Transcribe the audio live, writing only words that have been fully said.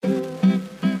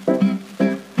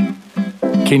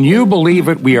Can you believe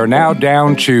it? We are now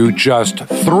down to just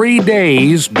 3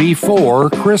 days before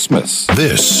Christmas.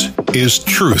 This is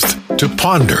Truth to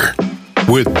Ponder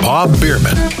with Bob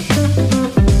Bierman.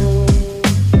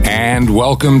 And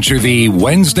welcome to the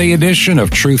Wednesday edition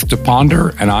of Truth to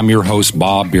Ponder, and I'm your host,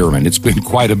 Bob Bierman. It's been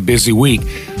quite a busy week.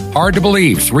 Hard to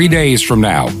believe, 3 days from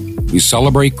now, we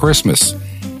celebrate Christmas.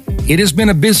 It has been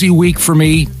a busy week for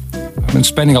me. I've been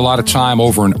spending a lot of time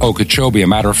over in Okeechobee. A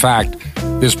matter of fact,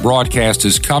 this broadcast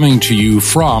is coming to you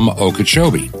from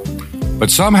Okeechobee.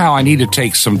 But somehow I need to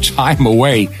take some time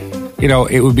away. You know,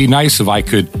 it would be nice if I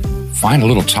could find a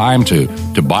little time to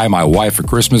buy my wife a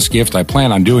Christmas gift. I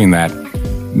plan on doing that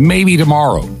maybe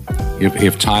tomorrow,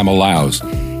 if time allows.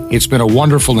 It's been a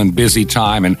wonderful and busy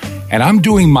time, and I'm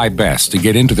doing my best to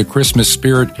get into the Christmas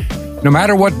spirit. No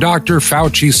matter what Dr.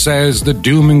 Fauci says, the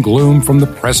doom and gloom from the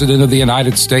President of the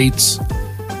United States,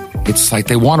 it's like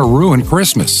they want to ruin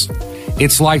Christmas.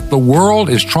 It's like the world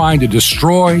is trying to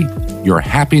destroy your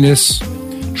happiness,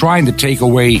 trying to take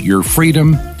away your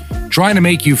freedom, trying to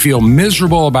make you feel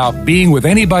miserable about being with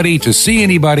anybody, to see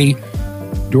anybody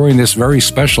during this very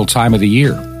special time of the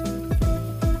year.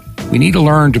 We need to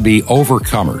learn to be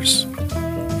overcomers,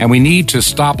 and we need to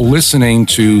stop listening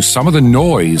to some of the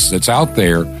noise that's out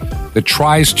there that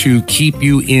tries to keep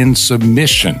you in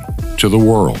submission to the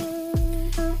world.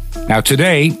 Now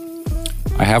today,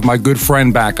 I have my good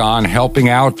friend back on helping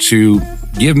out to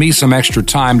give me some extra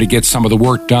time to get some of the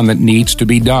work done that needs to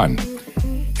be done.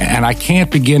 And I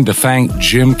can't begin to thank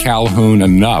Jim Calhoun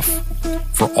enough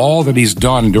for all that he's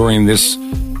done during this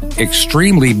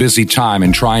extremely busy time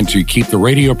in trying to keep the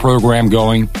radio program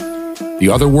going, the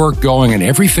other work going, and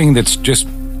everything that's just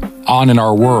on in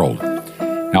our world.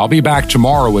 Now, I'll be back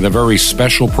tomorrow with a very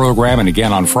special program, and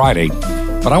again on Friday,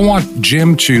 but I want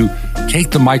Jim to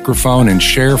take the microphone and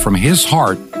share from his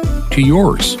heart to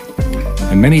yours.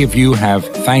 And many of you have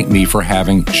thanked me for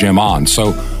having Jim on.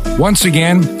 So once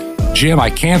again, Jim, I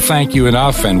can't thank you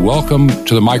enough, and welcome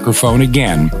to the microphone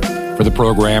again for the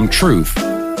program Truth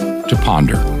to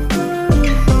Ponder.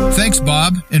 Thanks,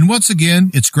 Bob. And once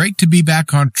again, it's great to be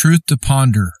back on Truth to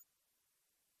Ponder.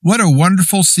 What a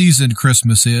wonderful season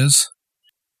Christmas is.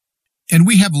 And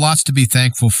we have lots to be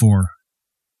thankful for.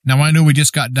 Now, I know we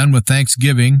just got done with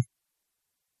Thanksgiving,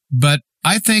 but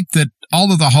I think that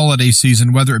all of the holiday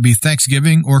season, whether it be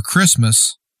Thanksgiving or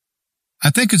Christmas, I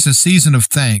think it's a season of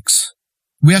thanks.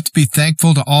 We have to be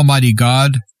thankful to Almighty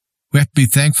God. We have to be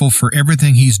thankful for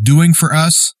everything He's doing for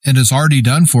us and has already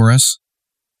done for us.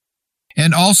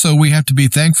 And also, we have to be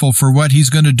thankful for what He's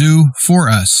going to do for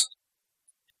us.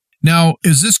 Now,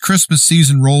 as this Christmas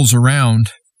season rolls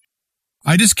around,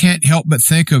 I just can't help but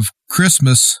think of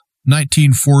Christmas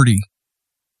 1940.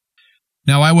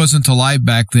 Now, I wasn't alive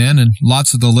back then, and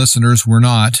lots of the listeners were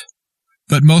not,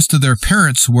 but most of their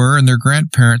parents were, and their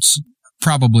grandparents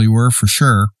probably were for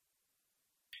sure.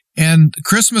 And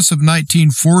Christmas of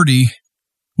 1940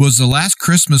 was the last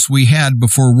Christmas we had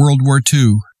before World War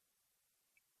II.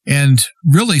 And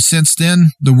really, since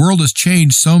then, the world has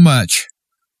changed so much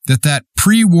that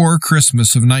pre-war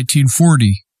Christmas of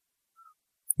 1940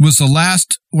 was the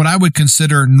last, what I would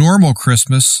consider normal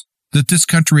Christmas that this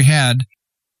country had,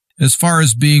 as far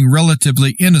as being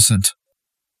relatively innocent,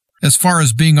 as far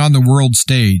as being on the world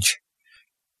stage.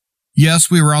 Yes,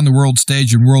 we were on the world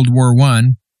stage in World War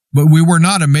I, but we were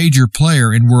not a major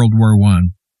player in World War I.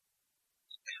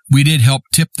 We did help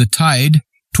tip the tide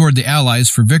toward the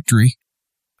Allies for victory,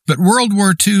 but World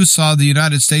War II saw the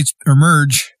United States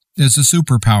emerge as a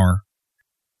superpower.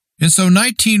 And so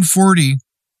 1940,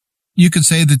 you could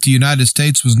say that the United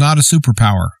States was not a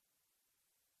superpower.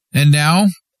 And now,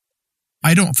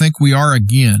 I don't think we are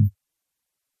again.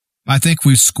 I think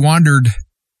we've squandered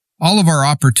all of our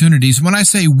opportunities. When I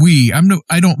say we,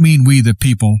 I don't mean we, the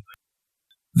people.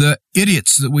 The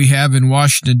idiots that we have in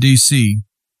Washington, D.C.,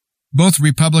 both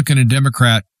Republican and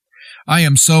Democrat, I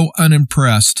am so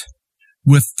unimpressed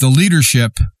with the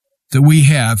leadership that we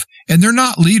have. And they're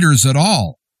not leaders at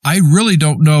all. I really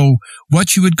don't know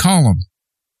what you would call them.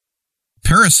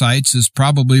 Parasites is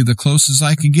probably the closest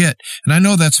I can get. And I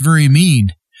know that's very mean,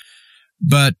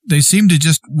 but they seem to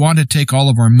just want to take all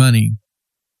of our money.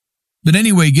 But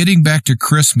anyway, getting back to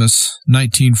Christmas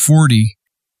 1940,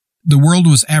 the world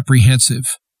was apprehensive.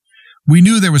 We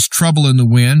knew there was trouble in the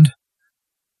wind.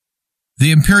 The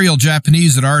Imperial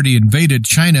Japanese had already invaded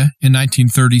China in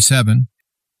 1937.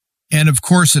 And of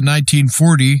course, in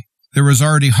 1940, there was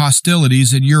already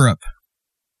hostilities in Europe.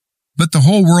 But the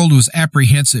whole world was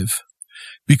apprehensive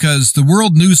because the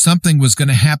world knew something was going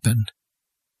to happen,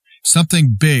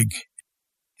 something big.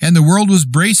 And the world was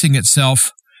bracing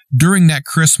itself during that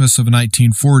Christmas of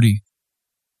 1940.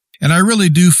 And I really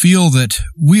do feel that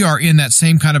we are in that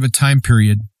same kind of a time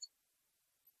period.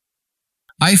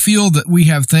 I feel that we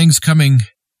have things coming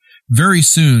very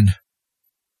soon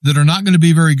that are not going to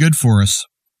be very good for us.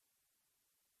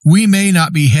 We may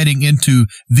not be heading into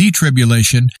the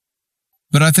tribulation,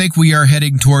 but I think we are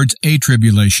heading towards a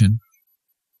tribulation.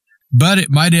 But it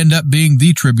might end up being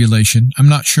the tribulation. I'm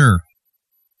not sure.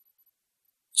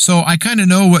 So I kind of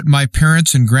know what my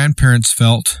parents and grandparents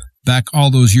felt back all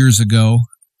those years ago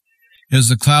as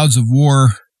the clouds of war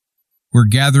were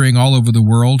gathering all over the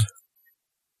world.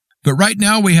 But right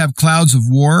now we have clouds of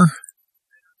war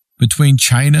between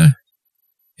China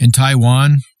and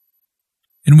Taiwan,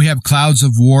 and we have clouds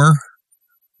of war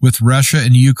with Russia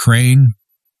and Ukraine,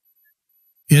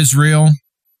 Israel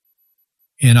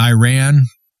and Iran,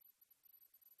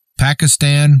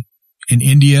 Pakistan and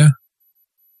India,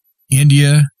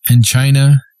 India and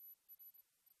China.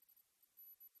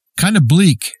 Kind of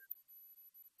bleak.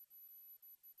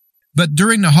 But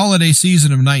during the holiday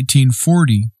season of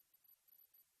 1940,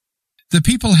 the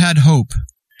people had hope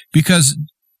because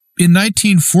in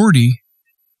 1940,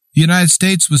 the United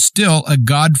States was still a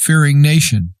God-fearing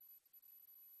nation.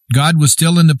 God was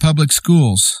still in the public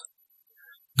schools.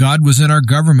 God was in our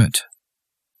government.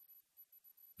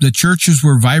 The churches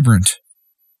were vibrant.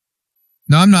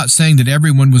 Now, I'm not saying that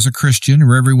everyone was a Christian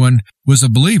or everyone was a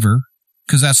believer,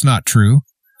 because that's not true.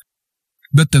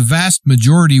 But the vast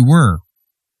majority were.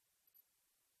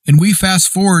 And we fast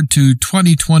forward to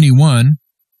 2021,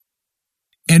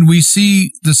 and we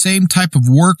see the same type of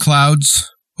war clouds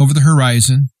over the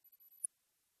horizon.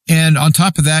 And on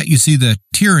top of that, you see the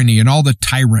tyranny and all the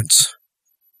tyrants.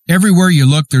 Everywhere you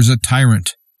look, there's a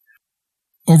tyrant.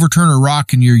 Overturn a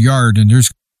rock in your yard, and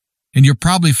you'll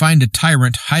probably find a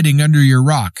tyrant hiding under your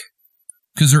rock,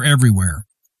 because they're everywhere.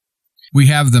 We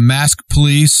have the mask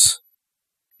police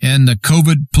and the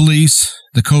COVID police,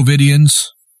 the COVIDians.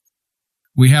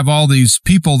 We have all these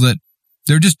people that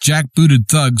they're just jackbooted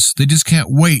thugs. They just can't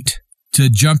wait to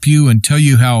jump you and tell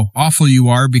you how awful you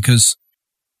are because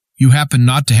you happen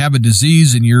not to have a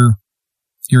disease and you're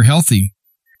healthy.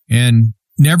 And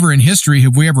never in history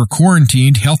have we ever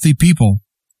quarantined healthy people.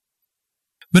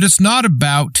 But it's not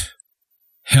about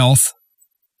health.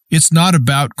 It's not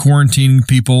about quarantining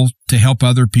people to help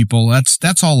other people.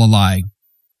 That's all a lie.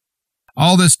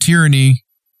 All this tyranny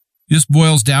just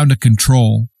boils down to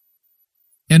control.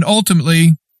 And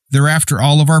ultimately, they're after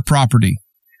all of our property.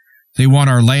 They want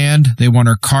our land. They want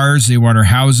our cars. They want our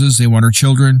houses. They want our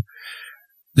children.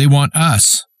 They want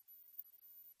us.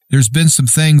 There's been some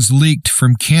things leaked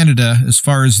from Canada as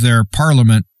far as their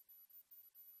parliament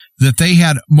that they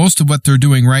had most of what they're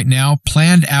doing right now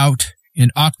planned out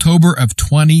in October of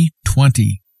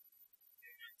 2020.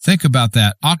 Think about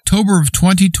that. October of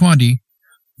 2020,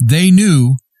 they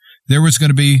knew there was going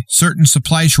to be certain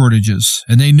supply shortages,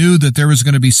 and they knew that there was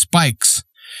going to be spikes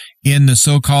in the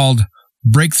so-called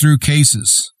breakthrough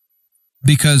cases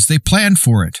because they planned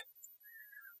for it.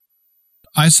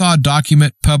 I saw a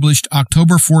document published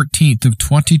October 14th of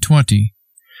 2020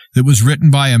 that was written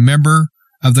by a member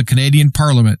of the Canadian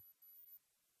Parliament.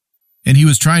 And he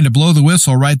was trying to blow the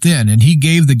whistle right then, and he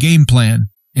gave the game plan,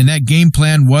 and that game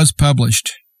plan was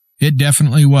published. It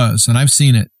definitely was, and I've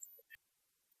seen it.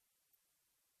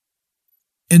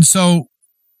 And so,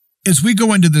 as we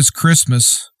go into this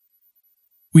Christmas,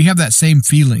 we have that same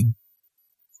feeling.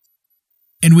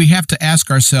 And we have to ask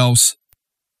ourselves,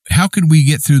 how can we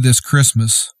get through this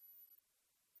Christmas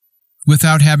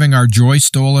without having our joy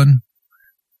stolen,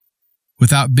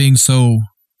 without being so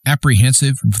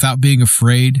apprehensive, without being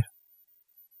afraid?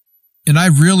 And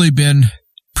I've really been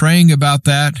praying about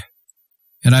that,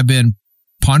 and I've been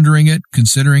pondering it,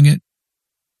 considering it.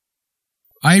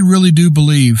 I really do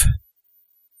believe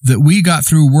that we got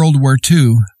through World War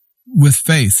II with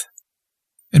faith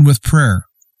and with prayer.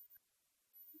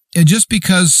 And just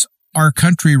because our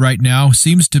country right now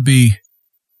seems to be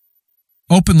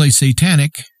openly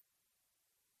satanic,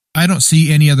 I don't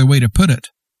see any other way to put it.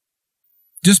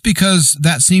 Just because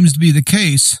that seems to be the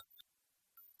case,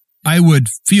 I would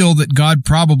feel that God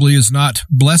probably is not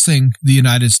blessing the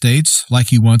United States like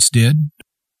he once did.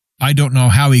 I don't know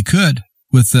how he could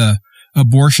with the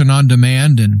abortion on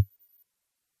demand and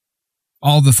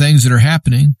all the things that are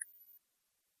happening.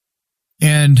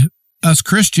 And us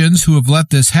Christians who have let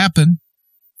this happen,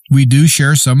 we do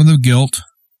share some of the guilt.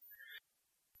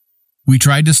 We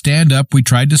tried to stand up. We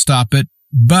tried to stop it,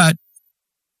 but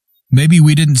maybe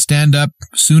we didn't stand up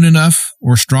soon enough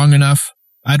or strong enough.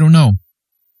 I don't know.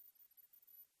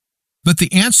 But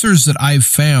the answers that I've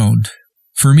found,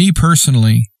 for me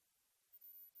personally,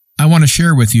 I want to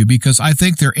share with you because I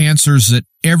think they're answers that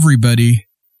everybody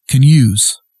can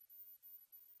use.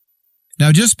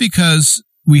 Now, just because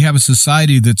we have a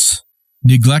society that's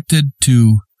neglected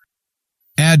to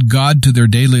add God to their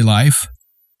daily life,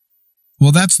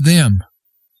 well, that's them.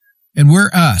 And we're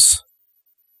us.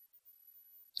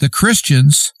 The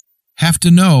Christians have to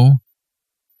know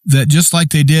that just like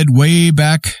they did way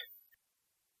back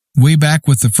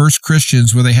with the first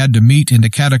Christians, where they had to meet in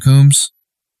the catacombs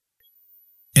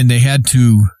and they had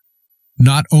to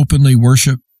not openly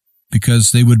worship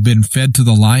because they would have been fed to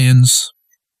the lions.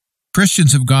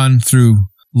 Christians have gone through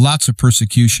lots of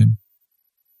persecution.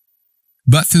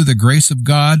 But through the grace of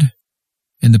God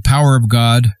and the power of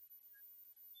God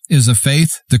is a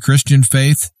faith, the Christian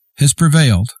faith, has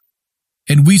prevailed.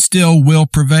 And we still will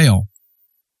prevail.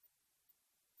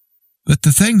 But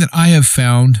the thing that I have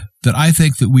found that I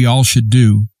think that we all should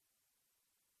do,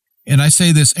 and I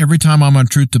say this every time I'm on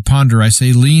Truth to Ponder, I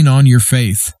say lean on your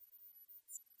faith.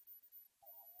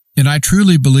 And I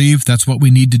truly believe that's what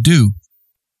we need to do.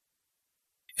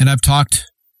 And I've talked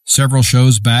several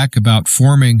shows back about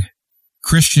forming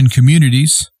Christian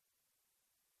communities,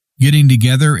 getting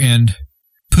together and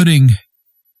putting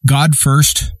God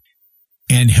first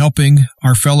and helping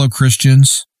our fellow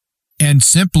Christians, and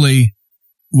simply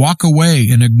walk away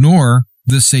and ignore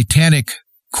the satanic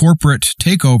corporate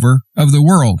takeover of the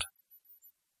world.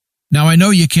 Now, I know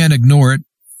you can't ignore it.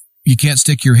 You can't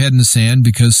stick your head in the sand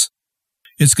because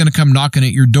it's going to come knocking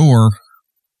at your door.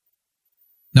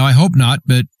 Now, I hope not,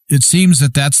 but it seems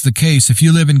that that's the case. If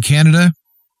you live in Canada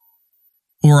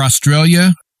or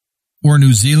Australia or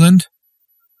New Zealand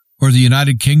or the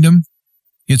United Kingdom,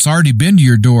 it's already been to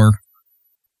your door.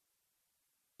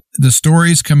 The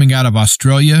stories coming out of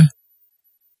Australia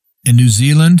and New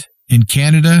Zealand and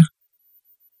Canada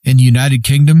and the United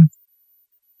Kingdom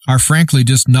are frankly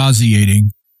just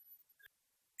nauseating.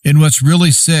 And what's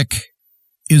really sick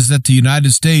is that the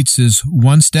United States is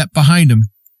one step behind them,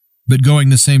 but going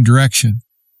the same direction.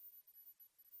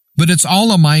 But it's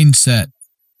all a mindset.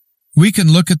 We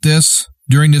can look at this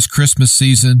during this Christmas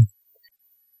season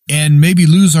and maybe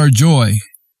lose our joy.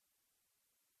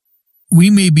 We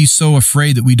may be so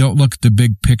afraid that we don't look at the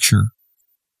big picture.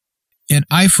 And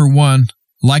I, for one,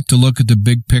 like to look at the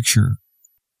big picture.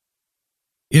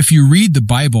 If you read the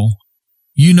Bible,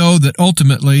 you know that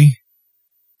ultimately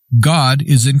God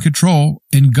is in control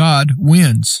and God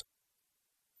wins.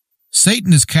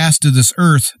 Satan is cast to this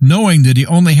earth knowing that he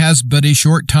only has but a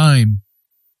short time.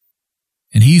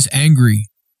 And he's angry.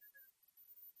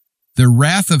 The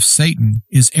wrath of Satan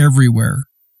is everywhere.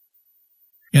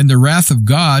 And the wrath of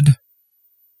God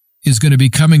is going to be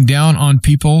coming down on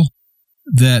people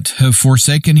that have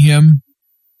forsaken him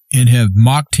and have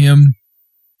mocked him.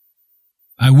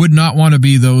 I would not want to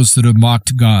be those that have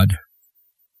mocked God.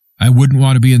 I wouldn't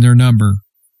want to be in their number.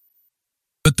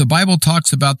 But the Bible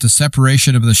talks about the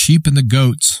separation of the sheep and the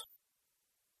goats.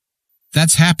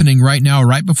 That's happening right now,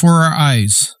 right before our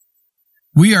eyes.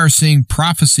 We are seeing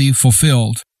prophecy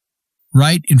fulfilled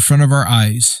right in front of our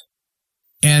eyes.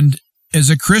 And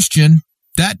as a Christian,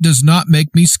 that does not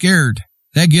make me scared.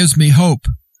 That gives me hope.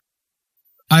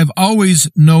 I've always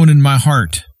known in my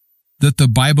heart that the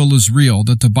Bible is real,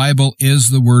 that the Bible is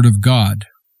the Word of God.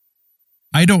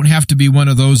 I don't have to be one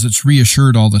of those that's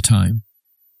reassured all the time.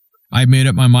 I made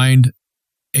up my mind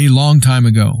a long time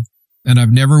ago, and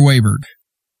I've never wavered.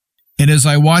 And as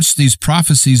I watch these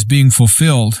prophecies being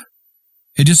fulfilled,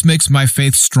 it just makes my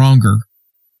faith stronger.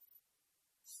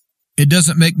 It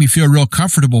doesn't make me feel real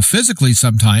comfortable physically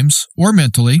sometimes, or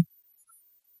mentally.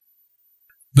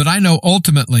 But I know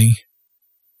ultimately,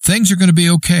 things are going to be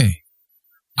okay.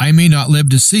 I may not live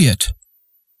to see it,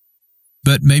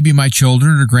 but maybe my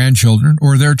children or grandchildren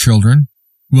or their children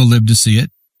will live to see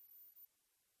it.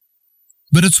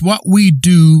 But it's what we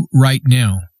do right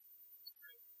now.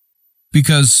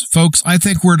 Because, folks, I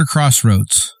think we're at a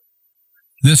crossroads.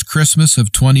 This Christmas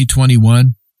of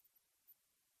 2021,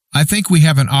 I think we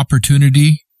have an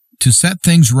opportunity to set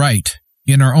things right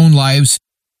in our own lives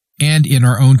and in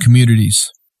our own communities.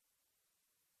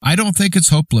 I don't think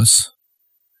it's hopeless.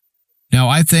 Now,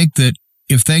 I think that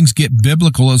if things get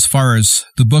biblical as far as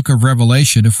the book of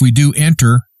Revelation, if we do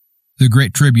enter the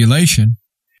Great Tribulation,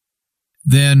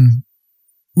 then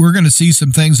we're going to see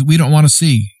some things that we don't want to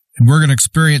see, and we're going to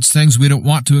experience things we don't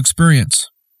want to experience.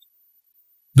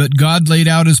 But God laid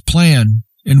out His plan,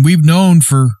 and we've known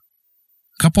for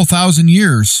a couple thousand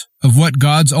years of what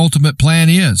God's ultimate plan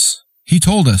is. He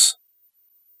told us.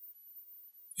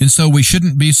 And so we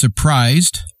shouldn't be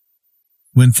surprised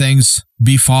when things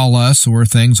befall us or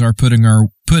things are put in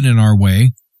our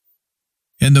way.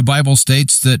 And the Bible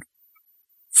states that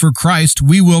for Christ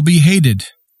we will be hated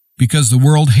because the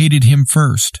world hated Him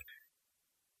first.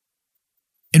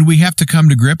 And we have to come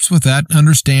to grips with that and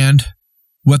understand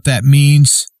what that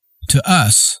means to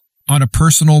us on a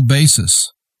personal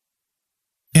basis.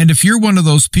 And if you're one of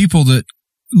those people that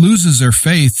loses their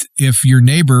faith if your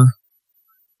neighbor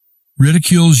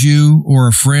ridicules you or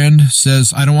a friend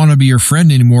says, I don't want to be your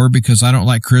friend anymore because I don't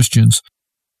like Christians.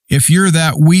 If you're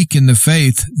that weak in the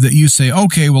faith that you say,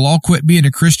 okay, well, I'll quit being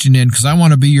a Christian then because I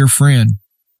want to be your friend,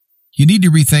 you need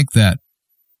to rethink that.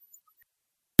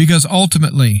 Because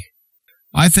ultimately,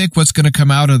 I think what's going to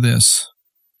come out of this,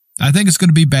 I think it's going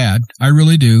to be bad. I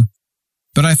really do.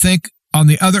 But I think on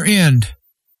the other end,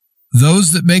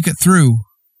 those that make it through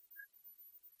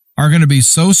are going to be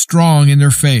so strong in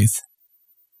their faith.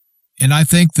 And I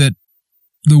think that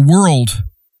the world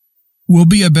will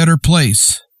be a better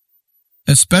place,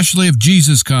 especially if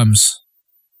Jesus comes.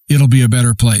 It'll be a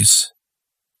better place.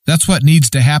 That's what needs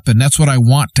to happen. That's what I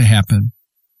want to happen.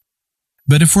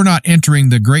 But if we're not entering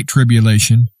the Great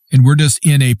Tribulation, and we're just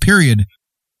in a period,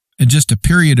 and just a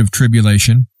period of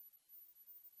tribulation,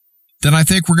 then I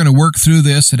think we're going to work through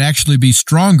this and actually be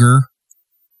stronger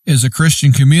as a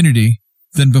Christian community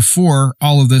than before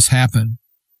all of this happened.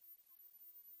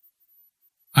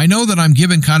 I know that I'm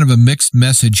giving kind of a mixed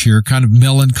message here, kind of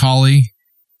melancholy,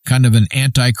 kind of an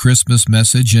anti-Christmas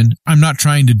message, and I'm not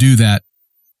trying to do that.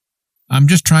 I'm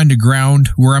just trying to ground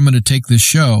where I'm going to take this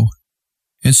show.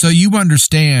 And so you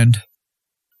understand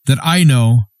that I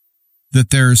know that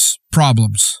there's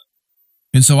problems.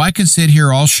 And so I can sit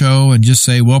here all show and just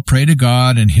say, well, pray to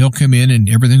God and He'll come in and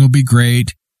everything will be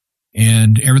great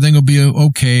and everything will be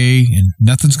okay and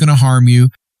nothing's going to harm you.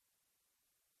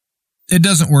 It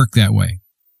doesn't work that way.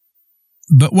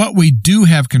 But what we do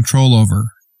have control over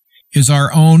is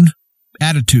our own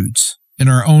attitudes and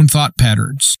our own thought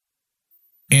patterns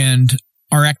and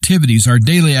our activities, our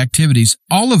daily activities.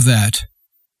 All of that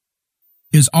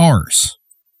is ours.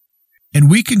 And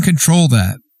we can control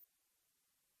that.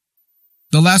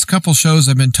 The last couple shows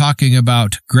I've been talking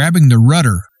about grabbing the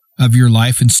rudder of your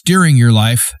life and steering your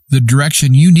life the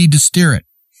direction you need to steer it.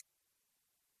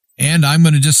 And I'm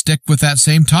going to just stick with that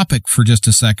same topic for just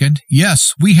a second.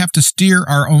 Yes, we have to steer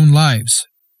our own lives.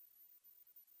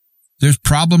 There's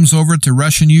problems over at the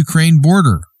Russian-Ukraine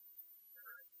border.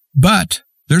 But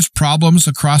there's problems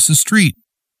across the street.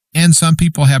 And some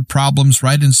people have problems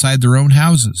right inside their own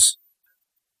houses.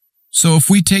 So if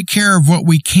we take care of what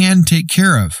we can take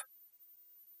care of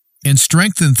and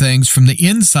strengthen things from the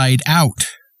inside out,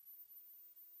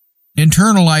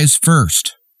 internalize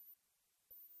first.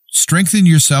 Strengthen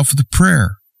yourself with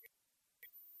prayer.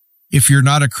 If you're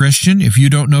not a Christian, if you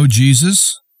don't know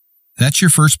Jesus, that's your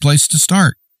first place to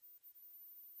start.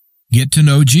 Get to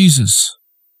know Jesus.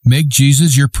 Make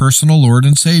Jesus your personal Lord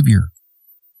and Savior.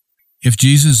 If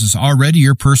Jesus is already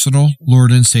your personal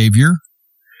Lord and Savior,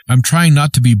 I'm trying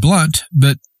not to be blunt,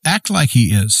 but act like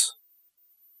He is.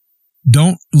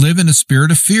 Don't live in a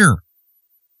spirit of fear.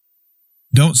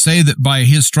 Don't say that by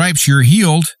His stripes you're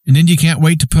healed, and then you can't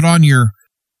wait to put on your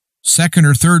second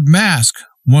or third mask,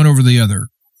 one over the other.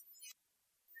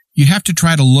 You have to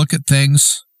try to look at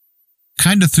things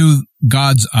kind of through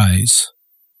God's eyes.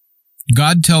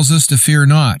 God tells us to fear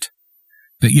not,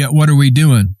 but yet what are we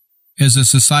doing as a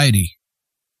society?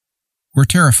 We're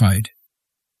terrified.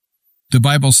 The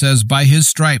Bible says, by His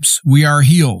stripes we are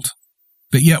healed,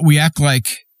 but yet we act like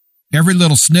every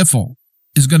little sniffle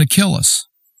is going to kill us.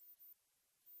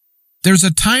 There's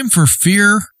a time for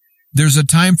fear. There's a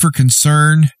time for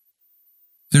concern.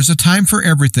 There's a time for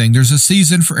everything. There's a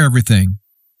season for everything.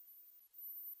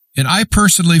 And I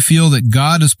personally feel that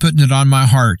God is putting it on my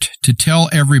heart to tell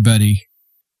everybody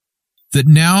that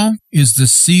now is the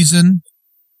season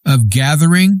of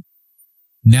gathering.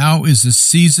 Now is the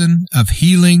season of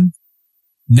healing.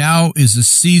 Now is the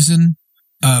season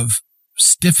of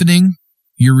stiffening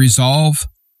your resolve.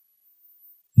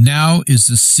 Now is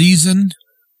the season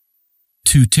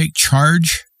to take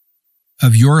charge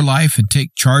of your life and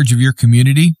take charge of your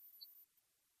community.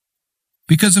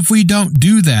 Because if we don't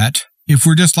do that, if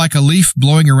we're just like a leaf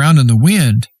blowing around in the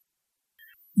wind,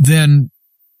 then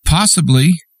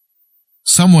possibly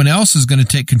someone else is going to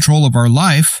take control of our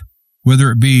life,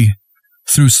 whether it be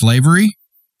through slavery,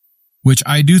 which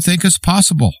I do think is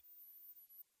possible.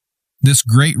 This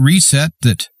great reset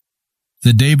that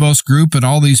the Davos group and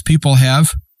all these people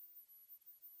have,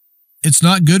 it's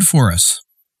not good for us.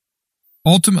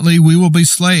 Ultimately, we will be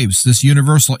slaves. This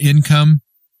universal income,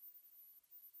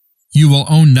 you will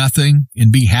own nothing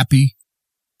and be happy.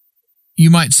 You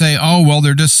might say, oh, well,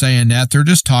 they're just saying that. They're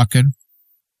just talking.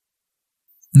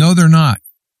 No, they're not.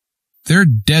 They're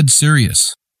dead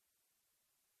serious.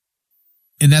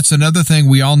 And that's another thing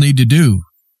we all need to do.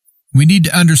 We need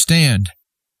to understand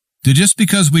that just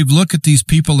because we've looked at these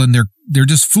people and they're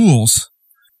just fools,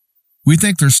 We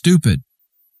think they're stupid.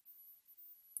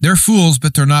 They're fools,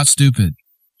 but they're not stupid.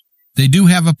 They do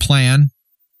have a plan,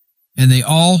 and they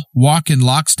all walk in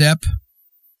lockstep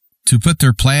to put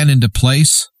their plan into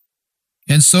place.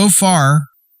 And so far,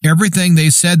 everything they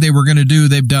said they were going to do,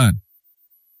 they've done.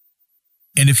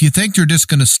 And if you think they're just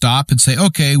going to stop and say,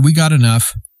 okay, we got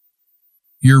enough,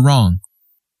 you're wrong.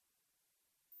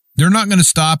 They're not going to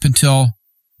stop until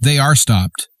they are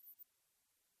stopped.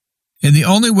 And the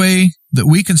only way that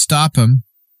we can stop them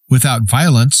without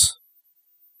violence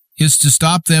is to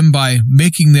stop them by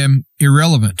making them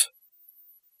irrelevant.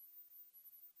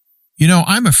 You know,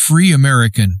 I'm a free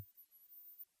American.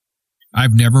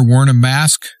 I've never worn a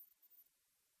mask.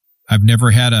 I've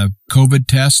never had a COVID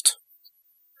test.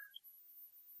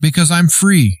 Because I'm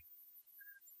free.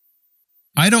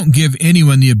 I don't give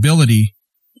anyone the ability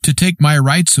to take my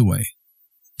rights away,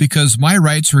 because my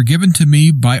rights were given to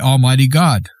me by Almighty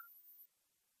God.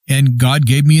 And God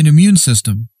gave me an immune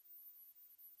system.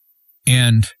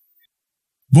 And,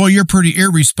 boy, you're pretty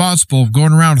irresponsible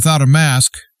going around without a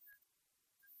mask.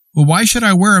 Well, why should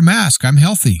I wear a mask? I'm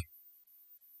healthy.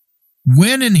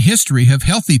 When in history have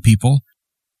healthy people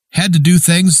had to do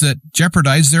things that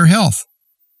jeopardize their health?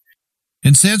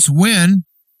 And since when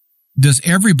does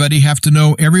everybody have to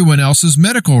know everyone else's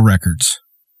medical records?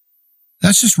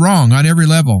 That's just wrong on every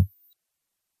level.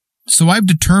 So I've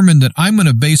determined that I'm going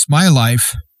to base my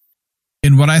life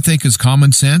in what I think is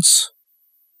common sense,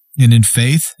 and in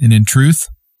faith, and in truth.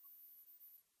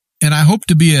 And I hope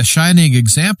to be a shining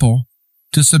example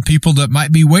to some people that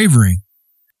might be wavering.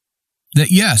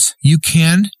 That yes, you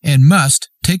can and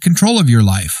must take control of your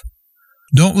life.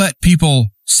 Don't let people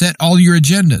set all your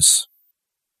agendas.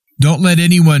 Don't let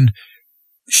anyone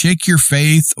shake your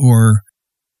faith, or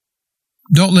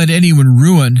don't let anyone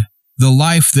ruin the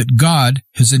life that God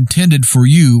has intended for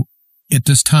you at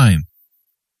this time.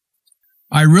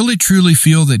 I really truly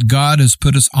feel that God has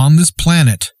put us on this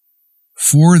planet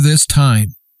for this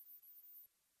time.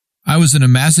 I was in a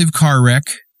massive car wreck.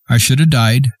 I should have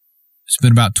died. It's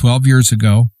been about 12 years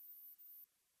ago.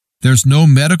 There's no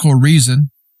medical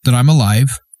reason that I'm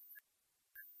alive.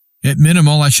 At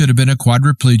minimal, I should have been a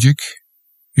quadriplegic.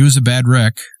 It was a bad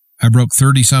wreck. I broke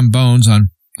 30-some bones on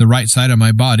the right side of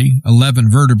my body,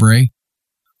 11 vertebrae.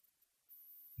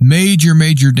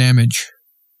 Major damage.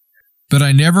 But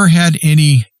I never had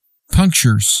any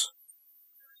punctures.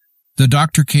 The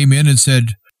doctor came in and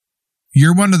said,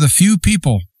 "You're one of the few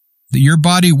people that your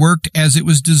body worked as it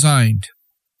was designed."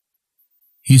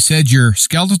 He said your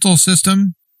skeletal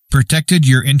system protected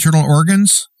your internal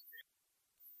organs.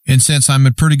 And since I'm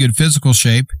in pretty good physical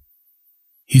shape,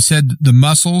 he said the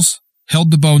muscles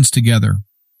held the bones together.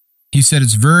 He said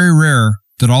it's very rare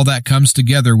that all that comes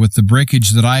together with the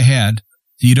breakage that I had,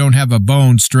 that you don't have a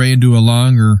bone stray into a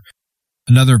lung or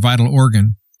another vital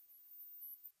organ.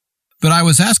 But I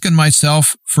was asking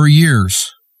myself for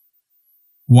years,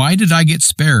 why did I get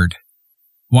spared?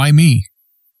 Why me?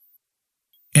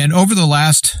 And over the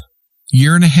last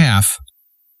year and a half,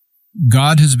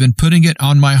 God has been putting it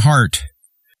on my heart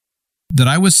that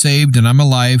I was saved and I'm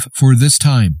alive for this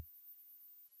time.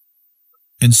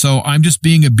 And so I'm just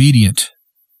being obedient.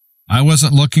 I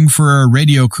wasn't looking for a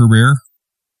radio career.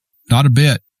 Not a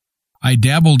bit. I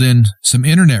dabbled in some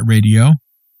internet radio,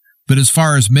 but as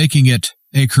far as making it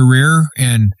a career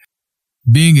and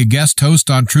being a guest host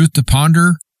on Truth to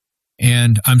Ponder,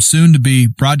 and I'm soon to be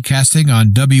broadcasting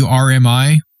on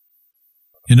WRMI,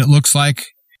 and it looks like,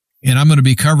 and I'm going to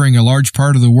be covering a large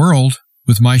part of the world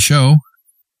with my show,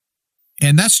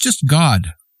 and that's just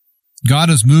God. God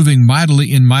is moving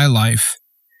mightily in my life,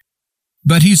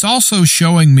 but He's also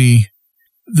showing me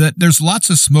that there's lots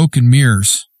of smoke and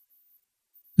mirrors.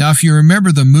 Now, if you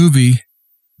remember the movie,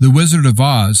 The Wizard of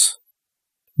Oz,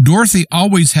 Dorothy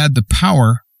always had the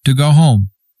power to go home.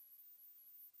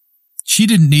 She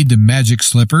didn't need the magic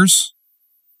slippers.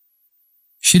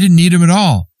 She didn't need them at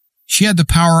all. She had the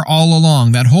power all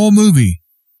along. That whole movie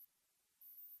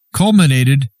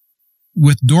culminated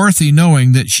with Dorothy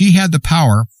knowing that she had the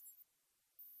power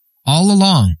all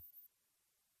along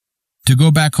to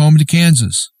go back home to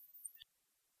Kansas.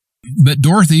 But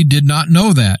Dorothy did not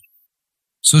know that.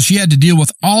 So she had to deal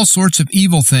with all sorts of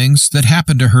evil things that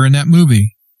happened to her in that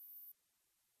movie.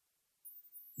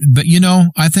 But you know,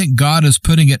 I think God is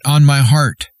putting it on my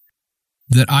heart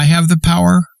that I have the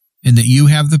power and that you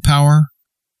have the power,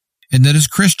 and that as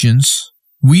Christians,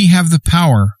 we have the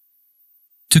power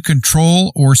to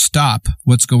control or stop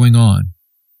what's going on.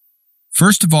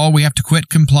 First of all, we have to quit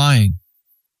complying.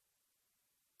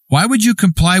 Why would you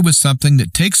comply with something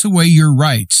that takes away your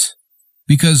rights?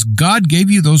 Because God gave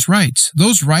you those rights.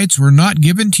 Those rights were not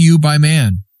given to you by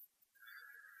man.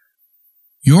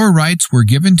 Your rights were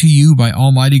given to you by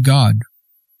Almighty God.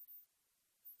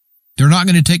 They're not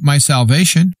going to take my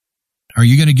salvation. Are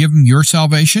you going to give them your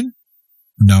salvation?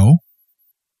 No.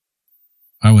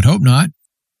 I would hope not.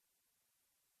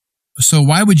 So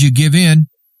why would you give in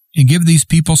and give these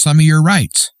people some of your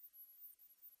rights?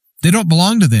 They don't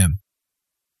belong to them.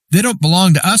 They don't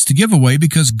belong to us to give away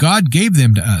because God gave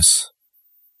them to us.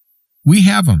 We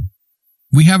have them.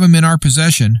 We have them in our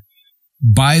possession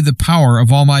by the power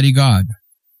of Almighty God.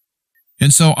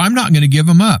 And so I'm not going to give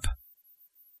them up.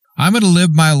 I'm going to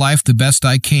live my life the best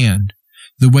I can,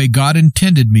 the way God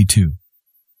intended me to.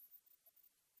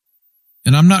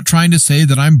 And I'm not trying to say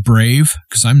that I'm brave,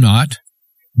 because I'm not.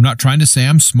 I'm not trying to say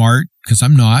I'm smart, because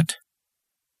I'm not.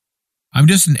 I'm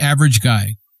just an average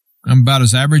guy. I'm about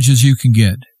as average as you can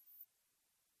get.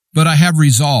 But I have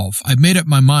resolve. I've made up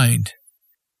my mind.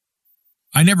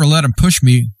 I never let them push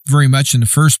me very much in the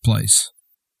first place.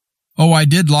 Oh, I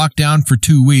did lock down for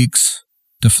 2 weeks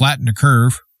to flatten the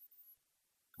curve.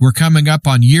 We're coming up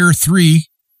on year 3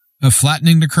 of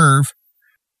flattening the curve.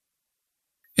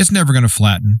 It's never going to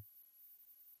flatten.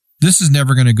 This is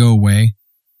never going to go away.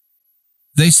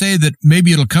 They say that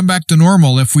maybe it'll come back to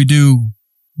normal if we do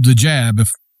the jab,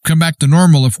 come back to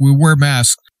normal if we wear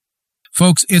masks.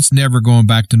 Folks, it's never going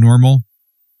back to normal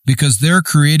because they're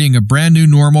creating a brand new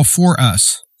normal for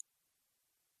us.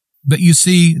 But you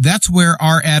see, that's where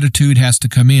our attitude has to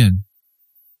come in.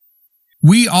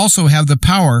 We also have the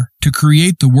power to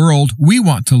create the world we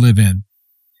want to live in.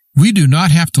 We do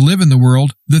not have to live in the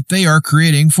world that they are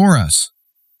creating for us.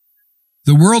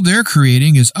 The world they're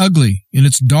creating is ugly and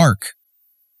it's dark.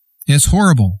 And it's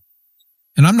horrible.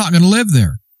 And I'm not going to live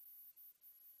there.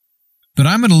 But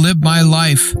I'm going to live my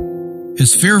life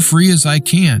as fear-free as I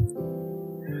can.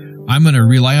 I'm going to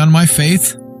rely on my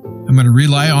faith. I'm going to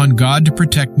rely on God to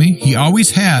protect me. He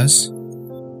always has.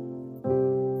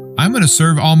 I'm going to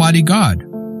serve Almighty God.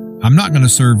 I'm not going to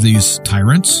serve these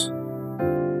tyrants.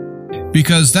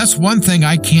 Because that's one thing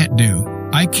I can't do.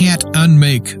 I can't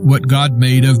unmake what God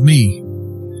made of me.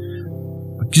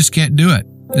 I just can't do it.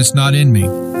 It's not in me.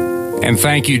 And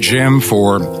thank you, Jim,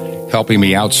 for helping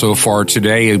me out so far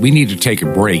today. We need to take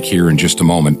a break here in just a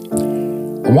moment.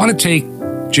 I want to take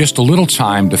just a little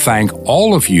time to thank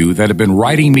all of you that have been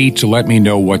writing me to let me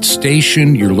know what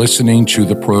station you're listening to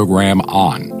the program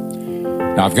on.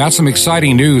 Now, I've got some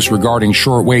exciting news regarding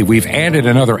shortwave. We've added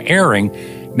another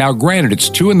airing. Now, granted, it's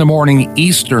 2 a.m.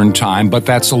 Eastern time, but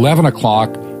that's 11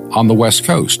 o'clock on the West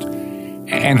Coast.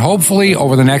 And hopefully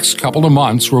over the next couple of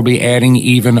months, we'll be adding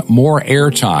even more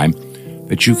airtime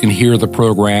that you can hear the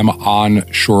program on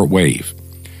shortwave.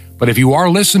 But if you are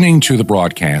listening to the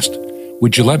broadcast,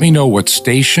 would you let me know what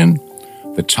station,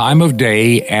 the time of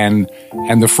day, and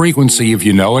the frequency if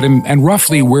you know it, and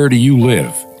roughly where do you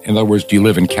live? In other words, do you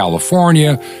live in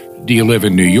California? Do you live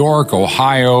in New York,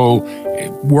 Ohio,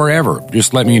 wherever?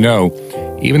 Just let me know,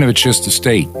 even if it's just a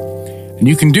state. And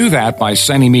you can do that by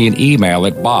sending me an email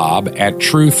at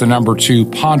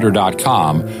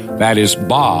bob@truth2ponder.com. That is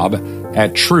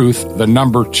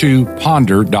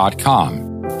bob@truth2ponder.com.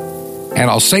 And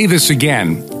I'll say this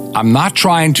again. I'm not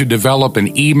trying to develop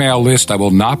an email list. I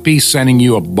will not be sending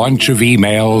you a bunch of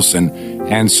emails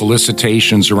and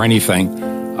solicitations or anything.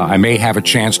 I may have a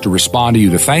chance to respond to you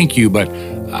to thank you, but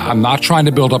I'm not trying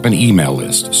to build up an email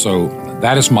list. So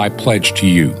that is my pledge to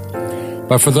you.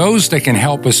 But for those that can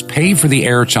help us pay for the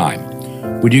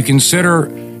airtime, would you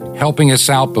consider helping us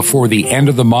out before the end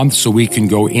of the month so we can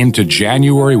go into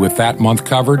January with that month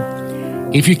covered?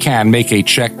 If you can, make a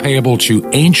check payable to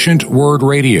Ancient Word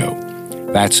Radio.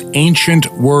 That's Ancient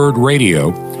Word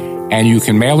Radio, and you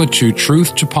can mail it to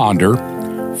Truth to Ponder,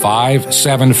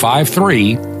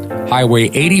 5753, Highway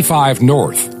 85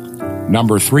 North,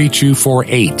 number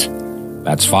 3248.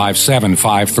 That's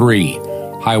 5753,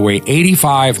 Highway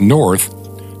 85 North,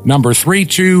 number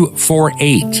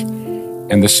 3248.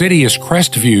 And the city is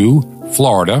Crestview,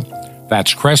 Florida.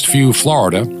 That's Crestview,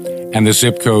 Florida, and the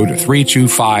zip code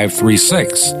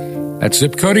 32536. That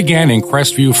zip code again in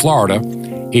Crestview, Florida,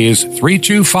 is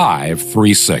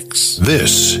 32536.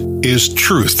 This is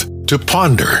Truth to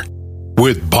Ponder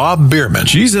with Bob Bierman.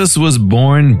 Jesus was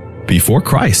born before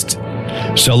Christ.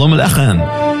 Shalom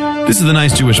Aleichem. This is the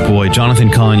nice Jewish boy,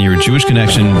 Jonathan Kahn, your Jewish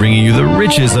connection, bringing you the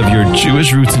riches of your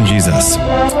Jewish roots in Jesus.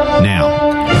 Now,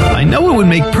 I know it would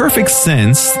make perfect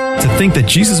sense to think that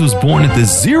Jesus was born at the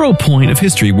 0 point of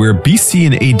history where BC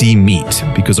and AD meet,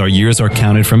 because our years are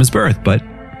counted from his birth, but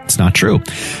it's not true.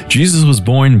 Jesus was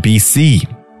born BC.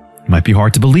 It might be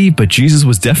hard to believe, but Jesus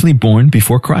was definitely born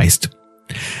before Christ.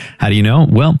 How do you know?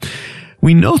 Well,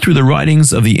 we know through the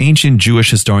writings of the ancient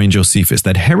Jewish historian Josephus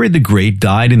that Herod the Great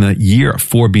died in the year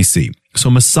 4 BC. So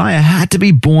Messiah had to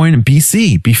be born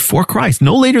BC, before Christ,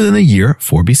 no later than the year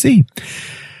 4 BC.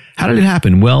 How did it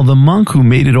happen? Well, the monk who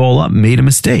made it all up made a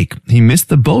mistake. He missed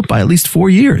the boat by at least 4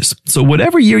 years. So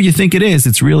whatever year you think it is,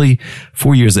 it's really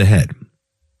 4 years ahead.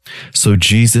 So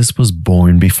Jesus was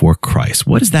born before Christ.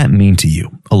 What does that mean to you?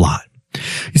 A lot.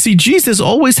 You see, Jesus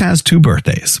always has 2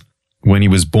 birthdays. When he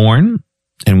was born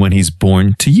and when he's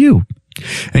born to you.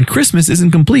 And Christmas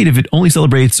isn't complete if it only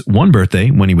celebrates one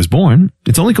birthday when he was born.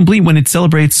 It's only complete when it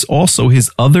celebrates also his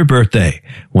other birthday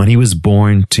when he was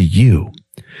born to you.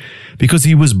 Because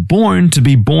he was born to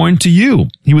be born to you.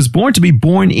 He was born to be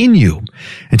born in you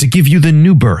and to give you the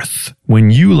new birth.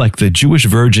 When you, like the Jewish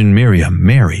virgin Mary,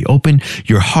 open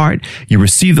your heart, you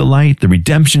receive the light, the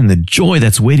redemption, and the joy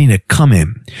that's waiting to come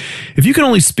in. If you can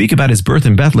only speak about his birth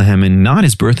in Bethlehem and not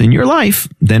his birth in your life,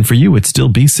 then for you it's still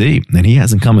BC, and he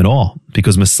hasn't come at all,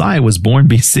 because Messiah was born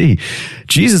BC.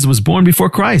 Jesus was born before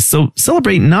Christ. So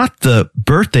celebrate not the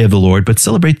birthday of the Lord, but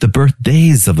celebrate the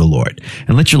birthdays of the Lord.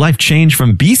 And let your life change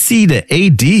from BC to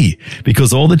AD,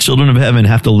 because all the children of heaven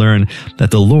have to learn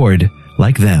that the Lord,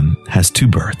 like them, has 2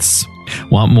 births.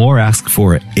 Want more? Ask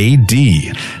for AD.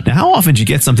 Now, how often do you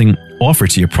get something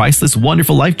offered to you priceless,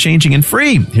 wonderful, life-changing, and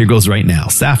free? Here goes right now.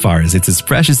 Sapphires. It's as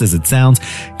precious as it sounds,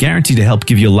 guaranteed to help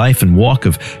give you a life and walk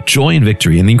of joy and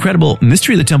victory. And the incredible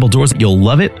mystery of the temple doors, you'll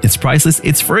love it. It's priceless.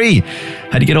 It's free.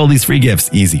 How do you get all these free gifts?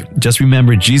 Easy. Just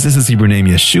remember Jesus' Hebrew name,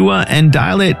 Yeshua, and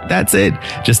dial it. That's it.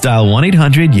 Just dial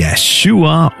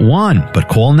 1-800-YESHUA-1. But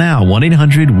call now,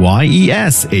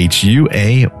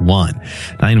 1-800-YESHUA-1.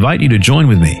 I invite you to join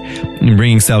with me in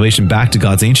bringing salvation back to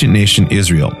God's ancient nation,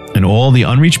 Israel, and all the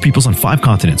unreached peoples on 5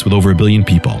 continents with over 1 billion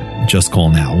people. Just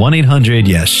call now,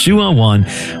 1-800-YESHUA-1,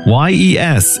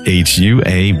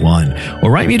 YESHUA-1. Or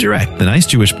write me direct, The Nice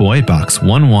Jewish Boy, Box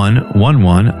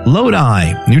 1111,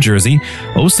 Lodi, New Jersey,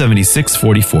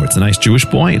 07644. It's The Nice Jewish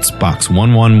Boy. It's Box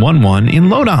 1111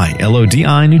 in Lodi,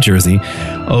 Lodi, New Jersey,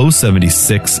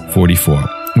 07644.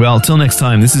 Well, till next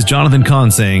time, this is Jonathan Kahn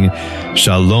saying,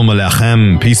 Shalom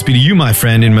Aleichem, peace be to you, my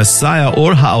friend, in Messiah,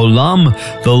 Or HaOlam,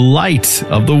 the light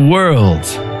of the world.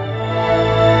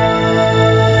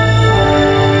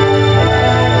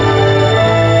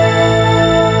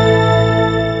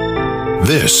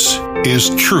 This is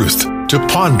Truth to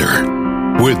Ponder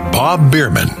with Bob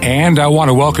Bierman. And I want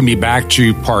to welcome you back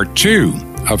to part 2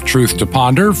 of Truth to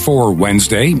Ponder for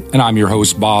Wednesday. And I'm your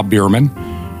host, Bob Bierman.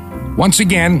 Once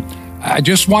again, I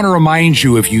just want to remind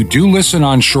you, if you do listen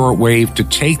on shortwave, to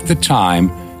take the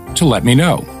time to let me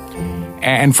know.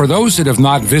 And for those that have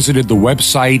not visited the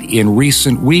website in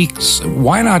recent weeks,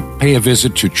 why not pay a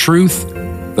visit to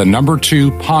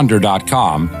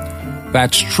truth2ponder.com.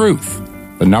 That's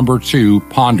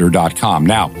truth2ponder.com.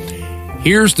 Now,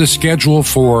 here's the schedule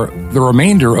for the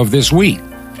remainder of this week.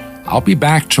 I'll be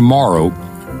back tomorrow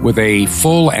with a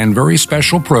full and very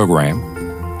special program,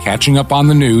 catching up on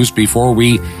the news before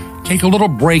we take a little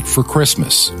break for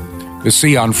Christmas. You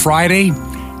see, on Friday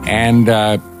and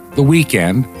the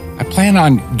weekend, I plan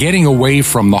on getting away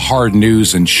from the hard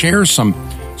news and share some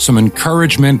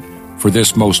encouragement for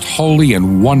this most holy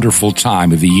and wonderful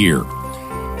time of the year.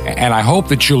 And I hope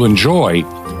that you'll enjoy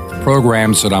the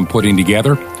programs that I'm putting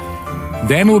together.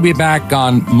 Then we'll be back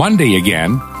on Monday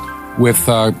again with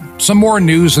some more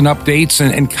news and updates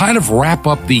and kind of wrap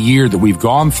up the year that we've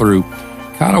gone through,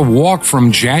 kind of walk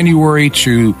from January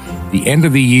to the end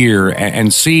of the year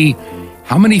and see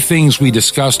how many things we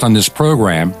discussed on this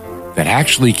program that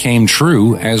actually came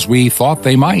true as we thought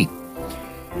they might.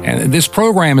 And this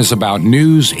program is about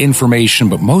news, information,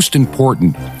 but most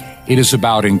important, it is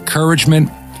about encouragement,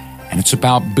 and it's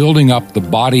about building up the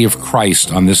body of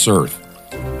Christ on this earth.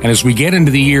 And as we get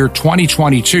into the year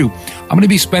 2022, I'm going to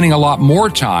be spending a lot more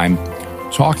time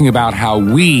talking about how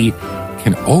we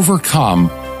can overcome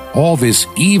all this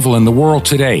evil in the world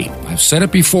today. I've said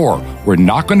it before, we're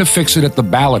not going to fix it at the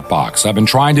ballot box. I've been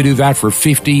trying to do that for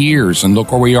 50 years, and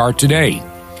look where we are today.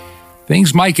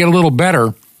 Things might get a little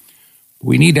better.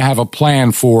 We need to have a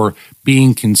plan for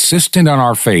being consistent on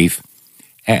our faith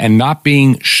and not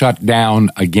being shut down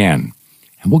again.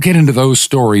 And we'll get into those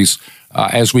stories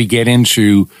as we get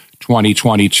into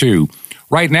 2022.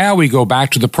 Right now, we go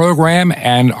back to the program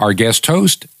and our guest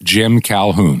host, Jim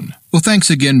Calhoun. Well, thanks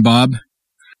again, Bob.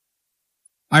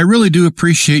 I really do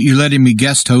appreciate you letting me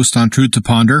guest host on Truth to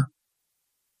Ponder,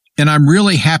 and I'm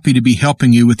really happy to be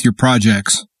helping you with your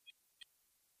projects.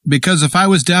 Because if I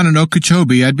was down in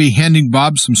Okeechobee, I'd be handing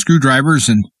Bob some screwdrivers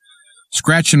and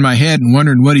scratching my head and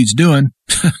wondering what he's doing.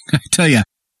 I tell you,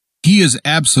 he is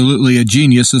absolutely a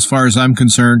genius as far as I'm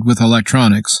concerned with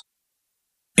electronics.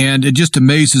 And it just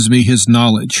amazes me, his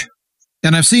knowledge.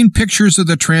 And I've seen pictures of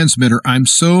the transmitter. I'm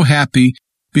so happy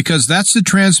because that's the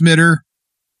transmitter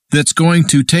that's going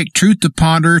to take Truth to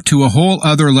Ponder to a whole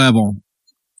other level.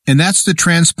 And that's the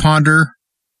transponder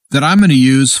that I'm going to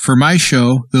use for my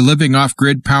show, the Living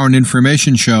Off-Grid Power and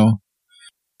Information Show,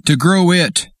 to grow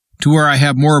it to where I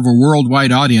have more of a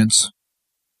worldwide audience.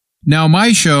 Now,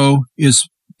 my show is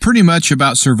pretty much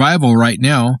about survival right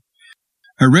now.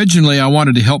 Originally, I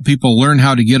wanted to help people learn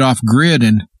how to get off grid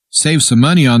and save some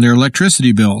money on their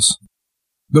electricity bills.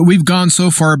 But we've gone so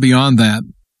far beyond that.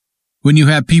 When you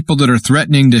have people that are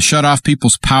threatening to shut off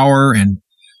people's power and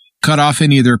cut off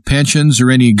any of their pensions or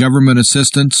any government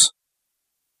assistance,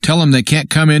 tell them they can't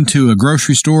come into a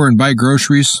grocery store and buy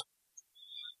groceries,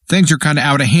 things are kind of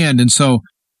out of hand. And so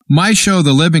my show,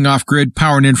 the Living Off-Grid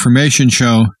Power and Information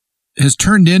Show, has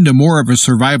turned into more of a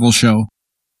survival show.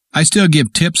 I still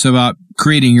give tips about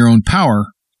creating your own power,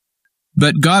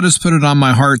 but God has put it on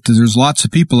my heart that there's lots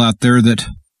of people out there that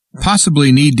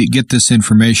possibly need to get this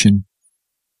information.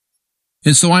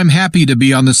 And so I'm happy to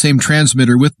be on the same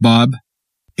transmitter with Bob,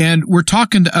 and we're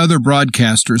talking to other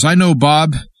broadcasters. I know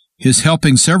Bob is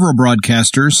helping several